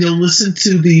 and you'll listen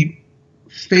to the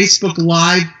Facebook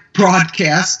Live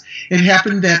broadcast. It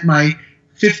happened that my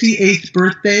 58th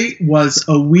birthday was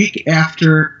a week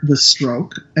after the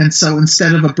stroke, and so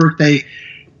instead of a birthday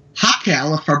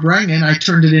hakel, a farbrengen, I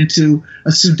turned it into a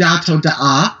Sudato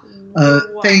Da'ah,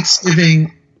 a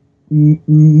Thanksgiving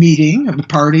meeting, a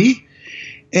party.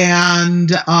 And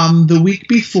the week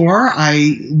before,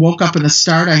 I woke up in a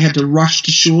start. I had to rush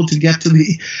to shul to get to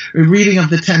the reading of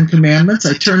the Ten Commandments.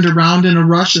 I turned around in a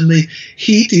rush in the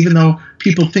heat, even though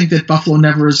people think that Buffalo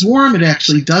never is warm. It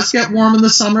actually does get warm in the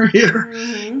summer here.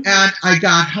 Mm-hmm. And I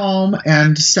got home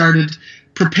and started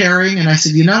preparing, and I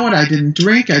said, you know what? I didn't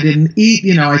drink. I didn't eat.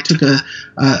 You know, I took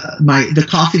the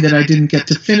coffee that I didn't get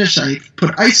to finish. I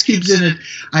put ice cubes in it.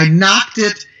 I knocked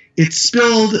it. It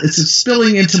spilled. It's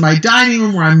spilling into my dining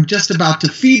room where I'm just about to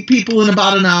feed people in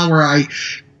about an hour. I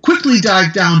quickly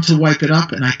dive down to wipe it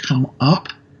up, and I come up,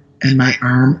 and my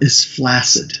arm is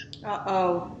flaccid.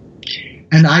 Uh-oh.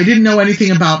 And I didn't know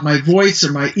anything about my voice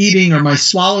or my eating or my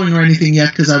swallowing or anything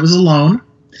yet because I was alone.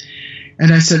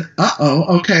 And I said,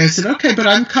 uh-oh, okay. I said, okay, but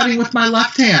I'm cutting with my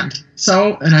left hand.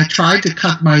 So, and I tried to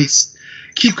cut my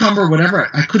cucumber, whatever.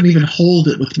 I couldn't even hold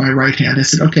it with my right hand. I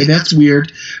said, okay, that's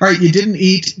weird. All right, you didn't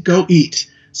eat. Go eat.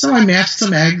 So I mashed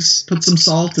some eggs, put some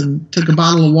salt, and took a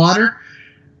bottle of water.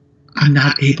 I'm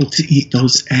not able to eat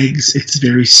those eggs. It's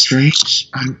very strange.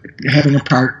 I'm having a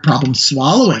problem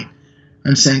swallowing.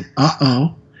 I'm saying,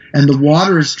 uh-oh. And the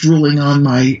water is drooling on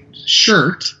my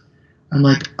shirt. I'm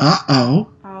like, uh-oh.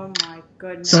 Oh, my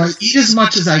goodness. So I eat as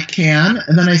much as I can,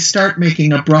 and then I start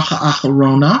making a bracha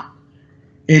acharona.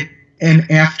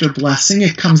 And after blessing,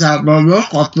 it comes out, blah, blah,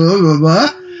 blah, blah, blah, blah.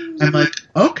 I'm like,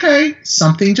 okay,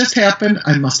 something just happened.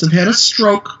 I must have had a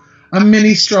stroke, a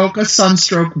mini stroke, a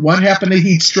sunstroke. What happened? A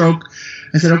heat stroke.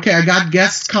 I said, okay, I got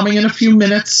guests coming in a few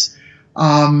minutes.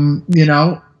 You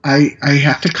know, I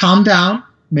have to calm down,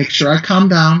 make sure I calm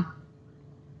down.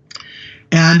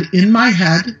 And in my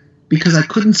head, because I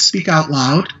couldn't speak out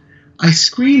loud, I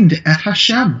screamed at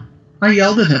Hashem. I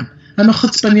yelled at him. I'm a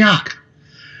chutzpaniak.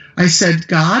 I said,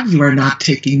 God, you are not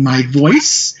taking my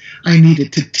voice. I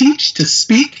needed to teach, to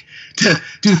speak, to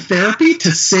do therapy,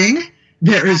 to sing.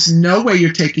 There is no way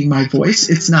you're taking my voice.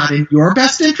 It's not in your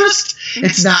best interest.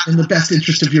 It's not in the best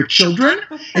interest of your children.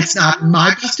 It's not in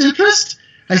my best interest.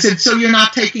 I said, so you're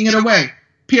not taking it away,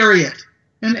 period.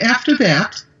 And after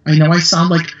that, I know I sound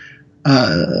like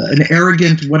an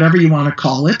arrogant, whatever you want to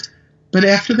call it, but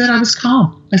after that I was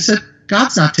calm. I said,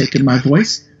 God's not taking my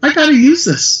voice. I got to use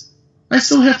this. I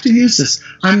still have to use this.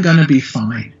 I'm going to be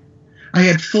fine. I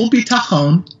had full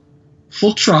bitachon,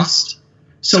 full trust.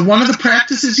 So one of the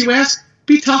practices you ask,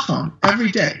 bitachon,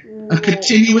 every day. A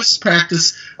continuous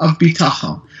practice of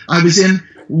bitachon. I was in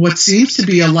what seems to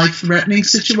be a life-threatening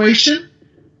situation.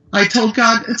 I told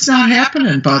God, it's not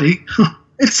happening, buddy.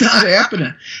 It's not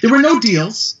happening. There were no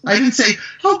deals. I didn't say,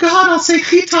 oh God, I'll say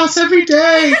chitas every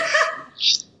day.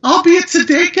 I'll be at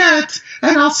tzedeket,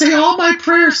 and I'll say all my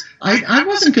prayers. I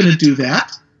wasn't going to do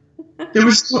that. There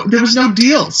was no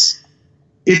deals.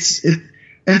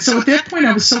 And so at that point,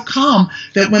 I was so calm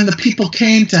that when the people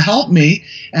came to help me,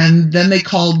 and then they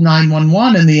called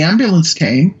 911, and the ambulance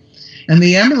came, and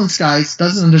the ambulance guy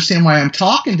doesn't understand why I'm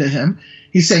talking to him.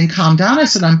 He's saying, calm down. I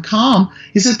said, I'm calm.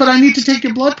 He says, but I need to take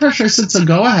your blood pressure. I said, so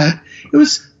go ahead. It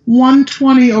was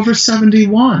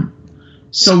 120/71.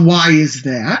 So why is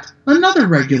that? Another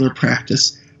regular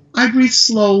practice. I breathe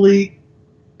slowly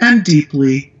and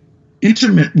deeply,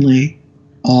 intermittently,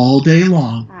 all day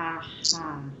long.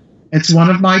 It's one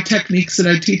of my techniques that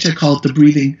I teach. I call it the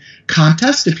breathing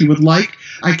contest. If you would like,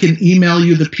 I can email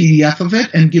you the PDF of it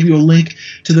and give you a link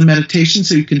to the meditation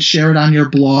so you can share it on your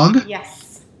blog. Yes.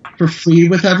 For free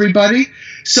with everybody.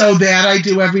 So that I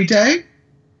do every day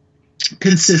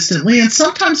consistently. And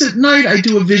sometimes at night I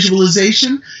do a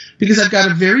visualization because I've got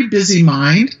a very busy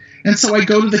mind. And so I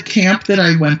go to the camp that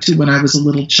I went to when I was a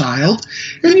little child.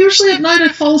 And usually at night I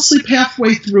fall asleep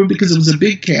halfway through because it was a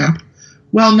big camp.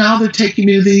 Well, now they're taking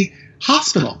me to the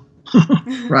hospital,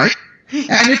 right?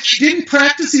 And if you didn't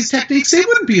practice these techniques, they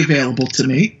wouldn't be available to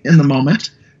me in the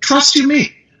moment. Trust you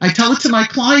me. I tell it to my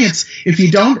clients, if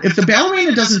the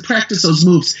ballerina doesn't practice those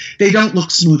moves, they don't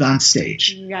look smooth on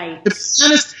stage. Right.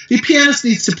 The pianist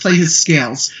needs to play his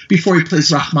scales before he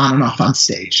plays Rachmaninoff on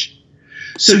stage.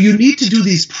 So you need to do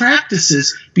these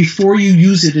practices before you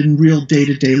use it in real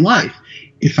day-to-day life.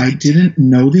 If I didn't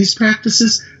know these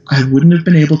practices, I wouldn't have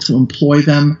been able to employ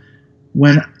them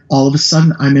when all of a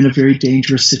sudden I'm in a very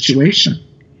dangerous situation.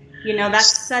 You know,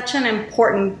 that's such an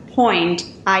important point.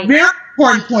 Very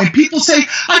important point. People say,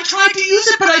 I tried to use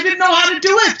it, but I didn't know how to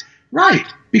do it. Right.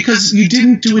 Because you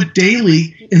didn't do it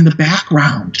daily in the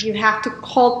background. You have to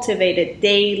cultivate it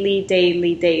daily,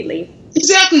 daily, daily.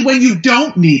 Exactly. When you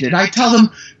don't need it. I tell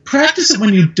them, practice it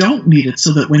when you don't need it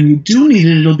so that when you do need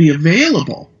it, it'll be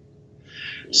available.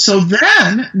 So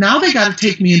then, now they got to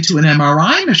take me into an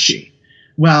MRI machine.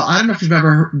 Well, I don't know if you've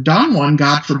ever done one.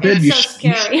 God forbid. It's so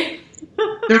scary.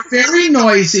 They're very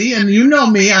noisy, and you know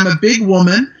me. I'm a big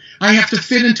woman. I have to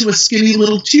fit into a skinny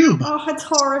little tube. Oh, it's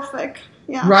horrific.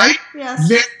 Yeah. Right? Yes.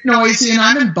 Very noisy, and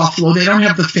I'm in Buffalo. They don't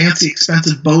have the fancy,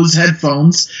 expensive Bose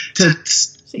headphones to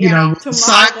to mar the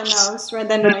silence nose, right?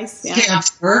 The noise. Yeah.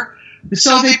 cancer.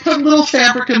 So they put little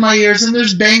fabric in my ears, and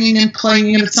there's banging and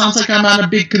clanging, and it sounds like I'm on a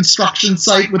big construction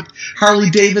site with Harley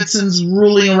Davidsons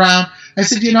rolling around. I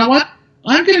said, you know what?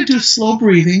 I'm going to do slow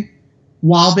breathing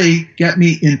while they get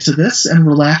me into this and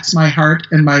relax my heart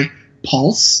and my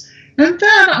pulse. And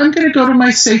then I'm going to go to my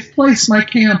safe place, my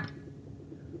camp.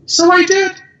 So I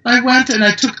did. I went and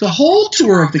I took the whole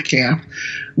tour of the camp,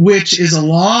 which is a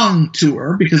long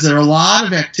tour because there are a lot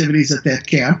of activities at that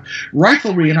camp: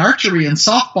 riflery and archery and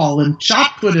softball and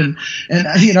shot put and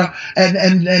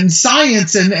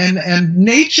science and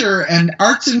nature and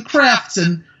arts and crafts.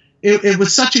 And it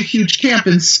was such a huge camp,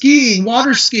 and skiing,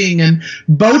 water skiing and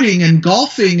boating and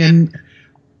golfing. And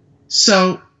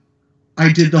so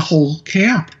I did the whole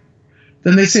camp.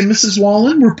 Then they say, Mrs.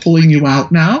 Wallen, we're pulling you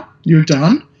out now. You're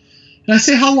done. And I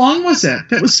say, how long was it?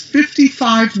 That was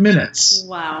 55 minutes.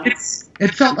 Wow.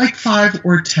 It felt like 5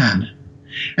 or 10.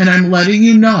 And I'm letting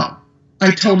you know,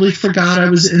 I totally forgot I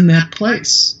was in that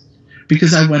place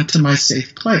because I went to my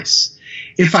safe place.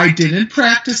 If I didn't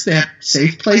practice that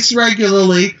safe place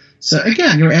regularly, so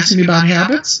again, you're asking me about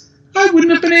habits, I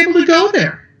wouldn't have been able to go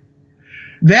there.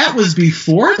 That was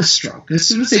before the stroke. As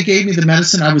soon as they gave me the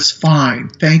medicine, I was fine,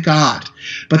 thank God.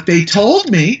 But they told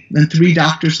me, and 3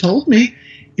 doctors told me,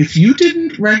 if you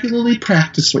didn't regularly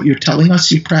practice what you're telling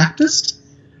us you practiced,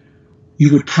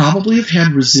 you would probably have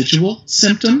had residual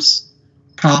symptoms,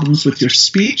 problems with your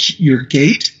speech, your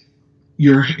gait,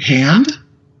 your hand,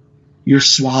 your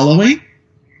swallowing.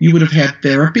 You would have had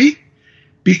therapy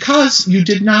because you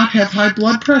did not have high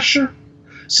blood pressure.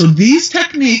 So these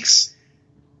techniques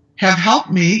have helped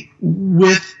me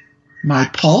with my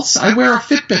pulse. I wear a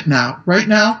Fitbit now. Right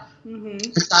now,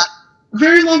 I've got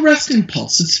very low resting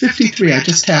pulse. It's 53. I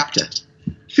just tapped it.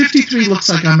 53 looks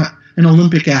like I'm an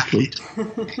Olympic athlete.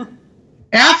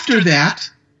 After that,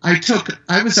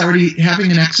 I was already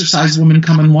having an exercise woman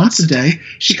come in once a day.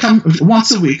 She comes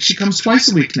once a week. She comes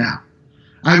twice a week now.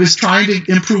 I was trying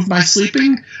to improve my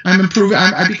sleeping. I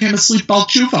became a sleep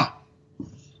balchuva.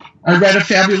 I read a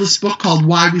fabulous book called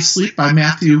Why We Sleep by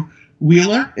Matthew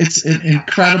Wheeler. It's an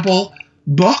incredible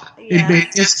book. It made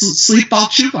me a sleep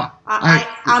balchuva.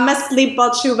 I'm a sleep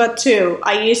balchuva too.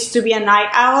 I used to be a night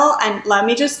owl, and let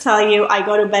me just tell you, I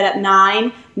go to bed at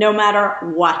 9 no matter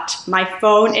what. My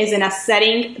phone is in a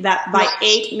setting that by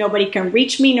 8, nobody can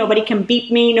reach me, nobody can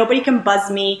beep me, nobody can buzz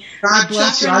me. God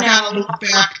bless you. I got to look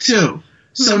back too.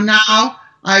 So now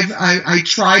I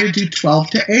try to do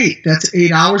 12 to 8. That's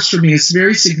 8 hours for me. It's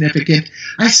very significant.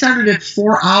 I started at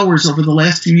 4 hours over the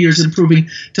last few years, improving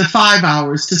to 5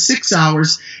 hours, to 6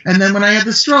 hours. And then when I had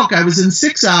the stroke, I was in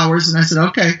 6 hours, and I said,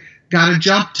 okay, got to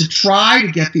jump to try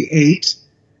to get the 8.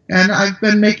 And I've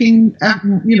been making,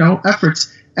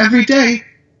 efforts every day,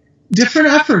 different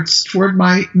efforts toward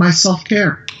my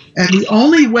self-care. And the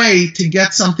only way to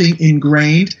get something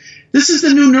ingrained, this is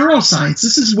the new neuroscience.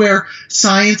 This is where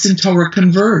science and Torah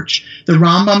converge. The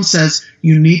Rambam says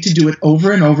you need to do it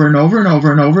over and over and over and over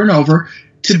and over and over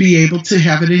to be able to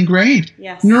have it ingrained.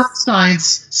 Yes.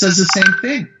 Neuroscience says the same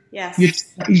thing. Yes.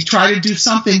 You try to do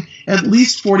something at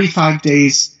least 45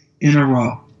 days in a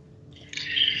row.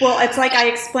 Well, it's like I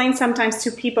explain sometimes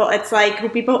to people, it's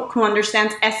like people who understand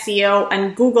SEO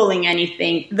and Googling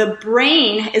anything, the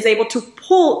brain is able to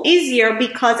pull easier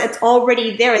because it's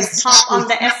already there. It's top on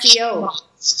the SEO.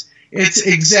 It's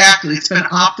been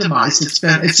optimized.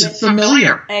 It's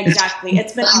familiar. Exactly.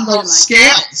 It's been optimized. Those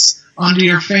scales under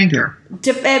your finger.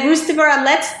 Rustivara,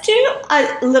 let's do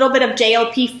a little bit of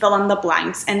JLP, fill in the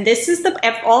blanks. And this is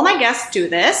all my guests do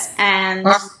this. And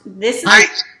this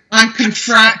is... I'm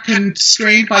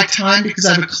constrained by time because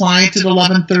I have a client at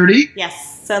 11:30.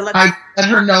 Yes. So I let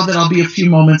her know that I'll be a few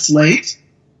moments late.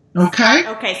 Okay?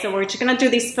 Okay, so we're just going to do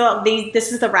these.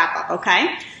 This is the wrap-up,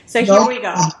 okay? So here we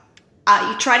go.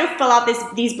 You try to fill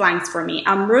out these blanks for me.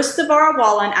 I'm Ruth Devora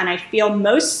Wallen, and I feel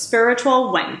most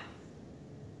spiritual when?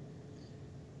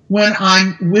 When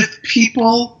I'm with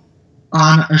people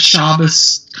on a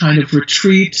Shabbos kind of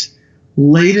retreat,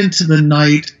 late into the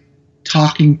night,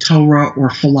 talking Torah or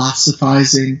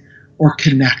philosophizing or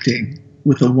connecting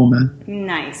with a woman.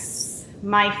 Nice.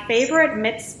 My favorite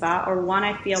mitzvah, or one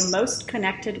I feel most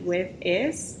connected with,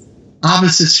 is?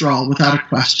 Ahavas Yisrael, without a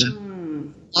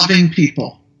question. Loving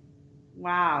people.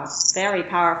 Wow, very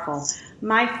powerful.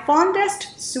 My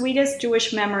fondest, sweetest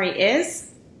Jewish memory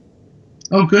is?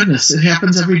 Oh goodness, it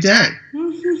happens every day.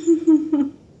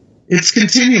 It's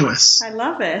continuous. I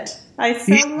love it. I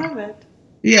so love it.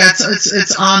 Yeah,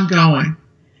 it's ongoing.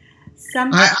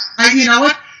 You know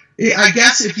what? I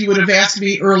guess if you would have asked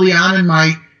me early on in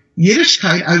my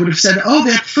Yiddishkeit, I would have said, "Oh,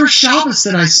 that first Shabbos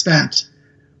that I spent,"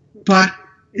 but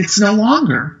it's no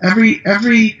longer.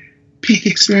 Every peak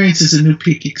experience is a new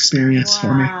peak experience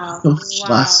for me. So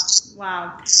blessed.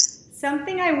 Wow.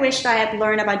 Something I wished I had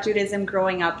learned about Judaism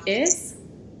growing up is?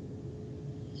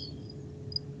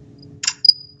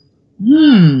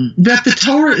 That the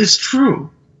Torah is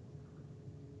true.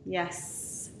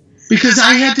 Yes. Because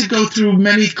I had to go through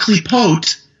many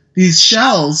klipot, these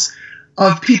shells,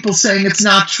 of people saying it's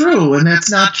not true, and that's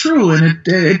not true, and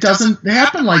it doesn't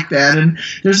happen like that, and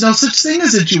there's no such thing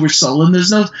as a Jewish soul, and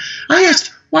I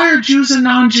asked, why are Jews and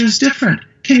non-Jews different?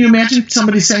 Can you imagine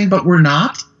somebody saying, but we're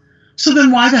not? So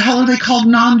then why the hell are they called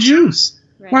non-Jews?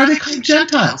 Right. Why are they called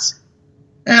Gentiles?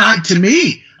 And to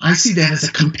me, I see that as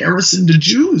a comparison to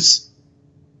Jews.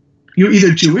 You're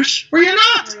either Jewish or you're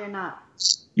not. Or you're not.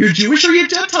 You're Jewish or you're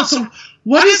Gentile. So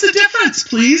what is the difference,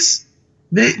 please?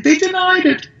 They denied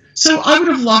it. So I would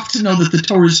have loved to know that the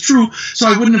Torah is true, so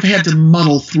I wouldn't have had to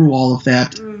muddle through all of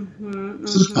that.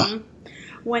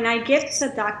 When I give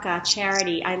tzedakah,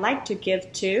 charity, I like to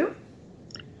give to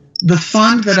the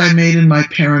fund that I made in my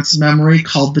parents' memory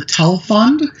called the Tell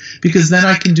Fund, because then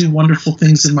I can do wonderful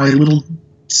things in my little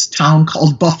town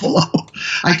called Buffalo.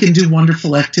 I can do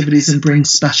wonderful activities and bring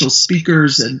special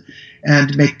speakers and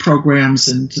make programs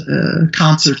and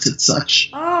concerts and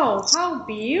such. Oh, how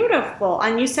beautiful.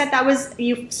 And you said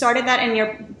you started that in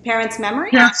your parents' memory?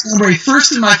 Parents' memory.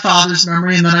 First in my father's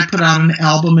memory, and then I put out an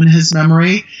album in his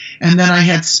memory. And then I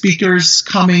had speakers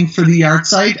coming for the yard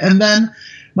site. And then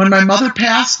when my mother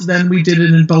passed, then we did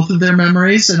it in both of their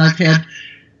memories. And I've had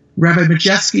Rabbi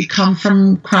Majeski come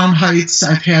from Crown Heights.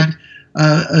 I've had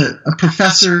a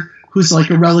professor who's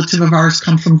like a relative of ours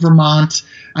come from Vermont.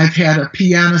 I've had a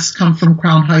pianist come from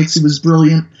Crown Heights who was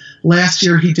brilliant. Last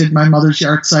year he did my mother's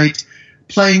yard site,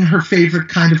 playing her favorite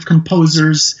kind of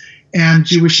composers and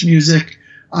Jewish music.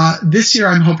 This year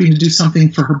I'm hoping to do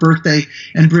something for her birthday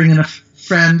and bring in a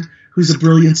friend who's a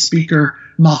brilliant speaker,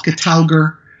 Malka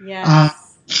Tauger. Yes.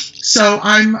 So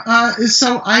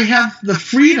I have the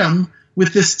freedom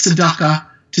with this tzedakah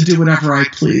to do whatever I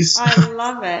please. I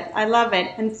love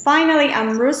it. And finally,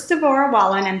 I'm Ruth Devorah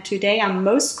Wallen, and today I'm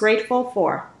most grateful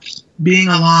for being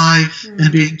alive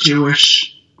and being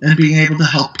Jewish and being able to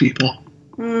help people.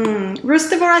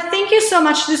 Ruth Devorah, thank you so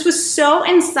much. This was so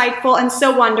insightful and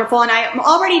so wonderful, and I'm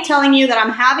already telling you that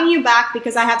I'm having you back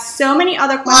because I have so many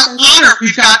other questions.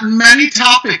 We've got many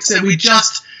topics that we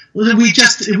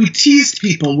teased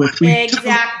people with.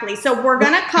 Exactly. So we're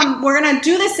gonna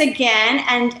do this again,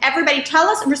 and everybody tell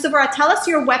us, Ruth Devorah, tell us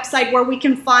your website where we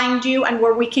can find you and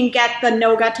where we can get the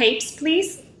Noga tapes,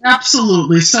 please.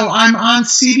 Absolutely. So I'm on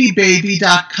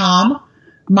cdbaby.com.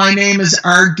 My name is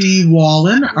R.D.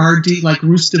 Wallen, R.D. like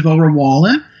Ruth Devorah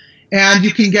Wallen. And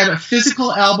you can get a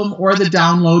physical album or the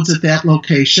downloads at that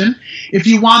location. If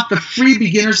you want the free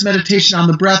beginner's meditation on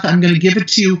the breath, I'm going to give it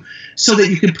to you so that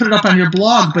you can put it up on your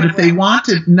blog. But if they want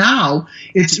it now,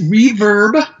 it's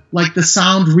Reverb, like the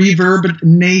sound Reverb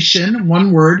Nation,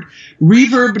 one word,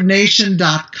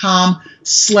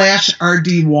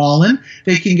 reverbnation.com/RD Wallen.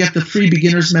 They can get the free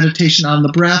beginner's meditation on the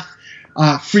breath,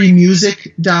 free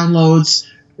music downloads,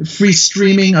 free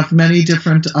streaming of many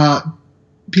different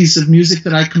piece of music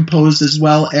that I composed, as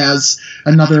well as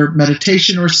another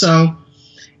meditation or so.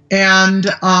 And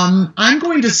I'm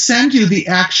going to send you the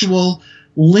actual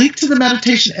link to the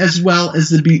meditation, as well as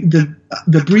the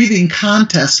breathing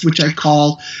contest, which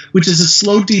is a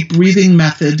slow, deep breathing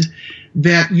method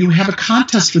that you have a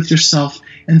contest with yourself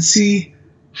and see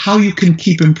how you can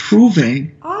keep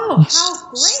improving. Oh,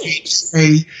 how great.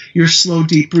 Your slow,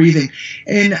 deep breathing.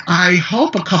 And I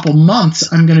hope a couple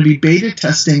months I'm going to be beta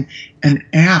testing an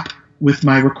app with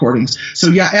my recordings. So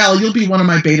Yael, you'll be one of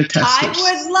my beta testers. I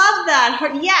would love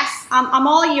that. Yes, I'm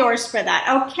all yours for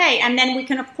that. Okay, and then we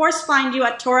can, of course, find you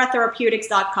at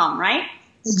TorahTherapeutics.com, right?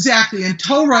 Exactly. And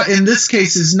Torah, in this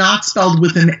case, is not spelled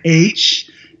with an H.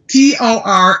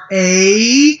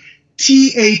 TORATHERAP,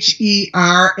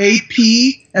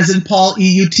 as in Paul,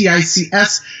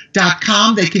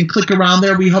 EUTICS.com. They can click around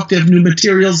there. We hope to have new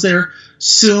materials there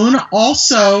soon.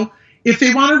 Also, if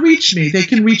they want to reach me, they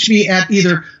can reach me at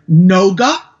either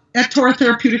Noga at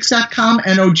TorahTherapeutics.com,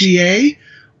 NOGA,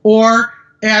 or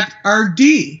at RD,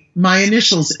 my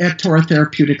initials, at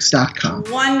TorahTherapeutics.com.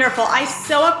 Wonderful. I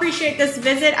so appreciate this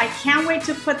visit. I can't wait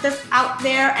to put this out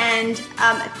there. And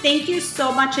thank you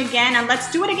so much again. And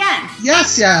let's do it again.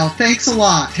 Yes, Yael. Thanks a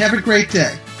lot. Have a great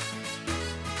day.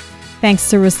 Thanks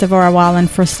to Ruth Devora Wallen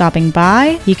for stopping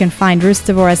by. You can find Ruth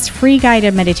Devora's free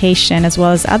guided meditation as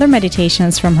well as other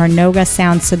meditations from her Noga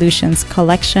Sound Solutions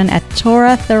collection at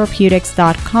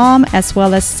TorahTherapeutics.com as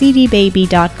well as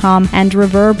cdbaby.com and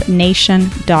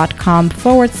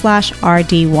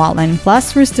ReverbNation.com/RD Wallen.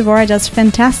 Plus, Ruth Devora does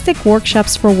fantastic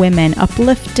workshops for women,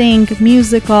 uplifting,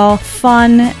 musical,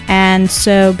 fun, and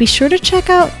so be sure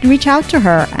to reach out to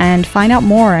her and find out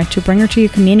more to bring her to your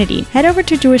community. Head over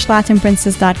to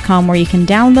JewishLatinPrincess.com where you can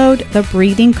download the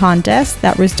breathing contest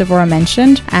that Ruth Devora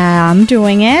mentioned. I'm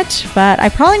doing it, but I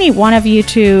probably need one of you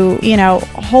to,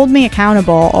 hold me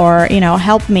accountable or,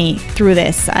 help me through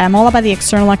this. I'm all about the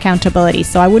external accountability,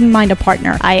 so I wouldn't mind a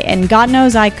partner. And God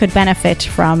knows I could benefit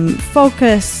from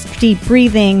focus, deep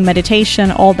breathing,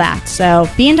 meditation, all that. So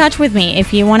be in touch with me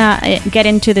if you want to get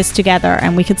into this together,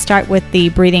 and we could start with the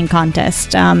breathing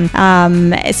contest,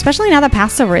 especially now that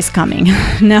Passover is coming.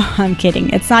 No, I'm kidding.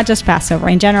 It's not just Passover.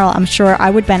 In general, I'm sure I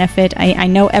would benefit. I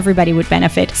know everybody would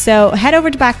benefit. So head over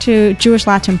back to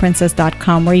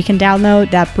JewishLatinPrincess.com where you can download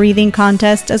that breathing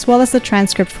contest as well as the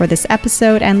transcript for this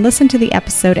episode and listen to the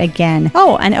episode again.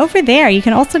 Oh, and over there, you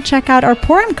can also check out our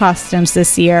Purim costumes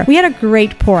this year. We had a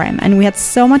great Purim and we had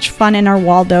so much fun in our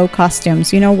Waldo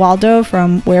costumes. You know Waldo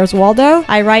from Where's Waldo?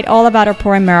 I write all about our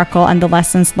Purim miracle and the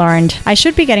lessons learned. I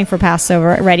should be getting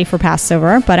ready for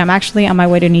Passover, but I'm actually on my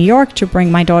way to New York to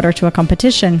bring my daughter to a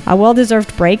competition. A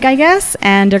well-deserved break, I guess,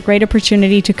 and a great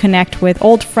opportunity to connect with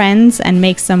old friends and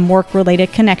make some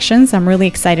work-related connections. I'm really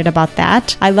excited about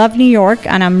that. I love New York,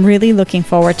 and I'm really looking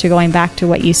forward to going back to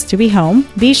what used to be home.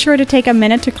 Be sure to take a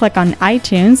minute to click on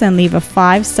iTunes and leave a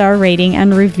 5-star rating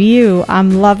and review.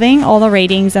 I'm loving all the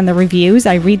ratings and the reviews.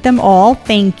 I read them all.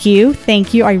 Thank you.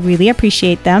 I really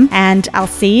appreciate them, and I'll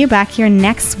see you back here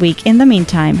next week. In the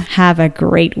meantime, have a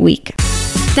great week.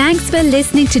 Thanks for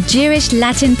listening to Jewish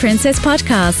Latin Princess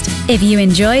Podcast. If you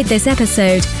enjoyed this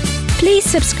episode, please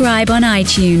subscribe on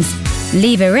iTunes,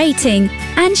 leave a rating,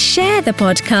 and share the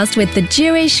podcast with the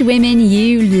Jewish women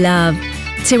you love.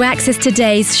 To access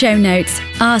today's show notes,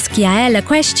 ask Yael a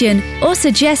question, or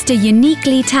suggest a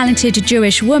uniquely talented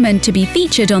Jewish woman to be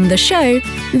featured on the show,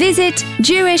 visit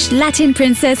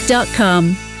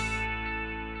JewishLatinPrincess.com.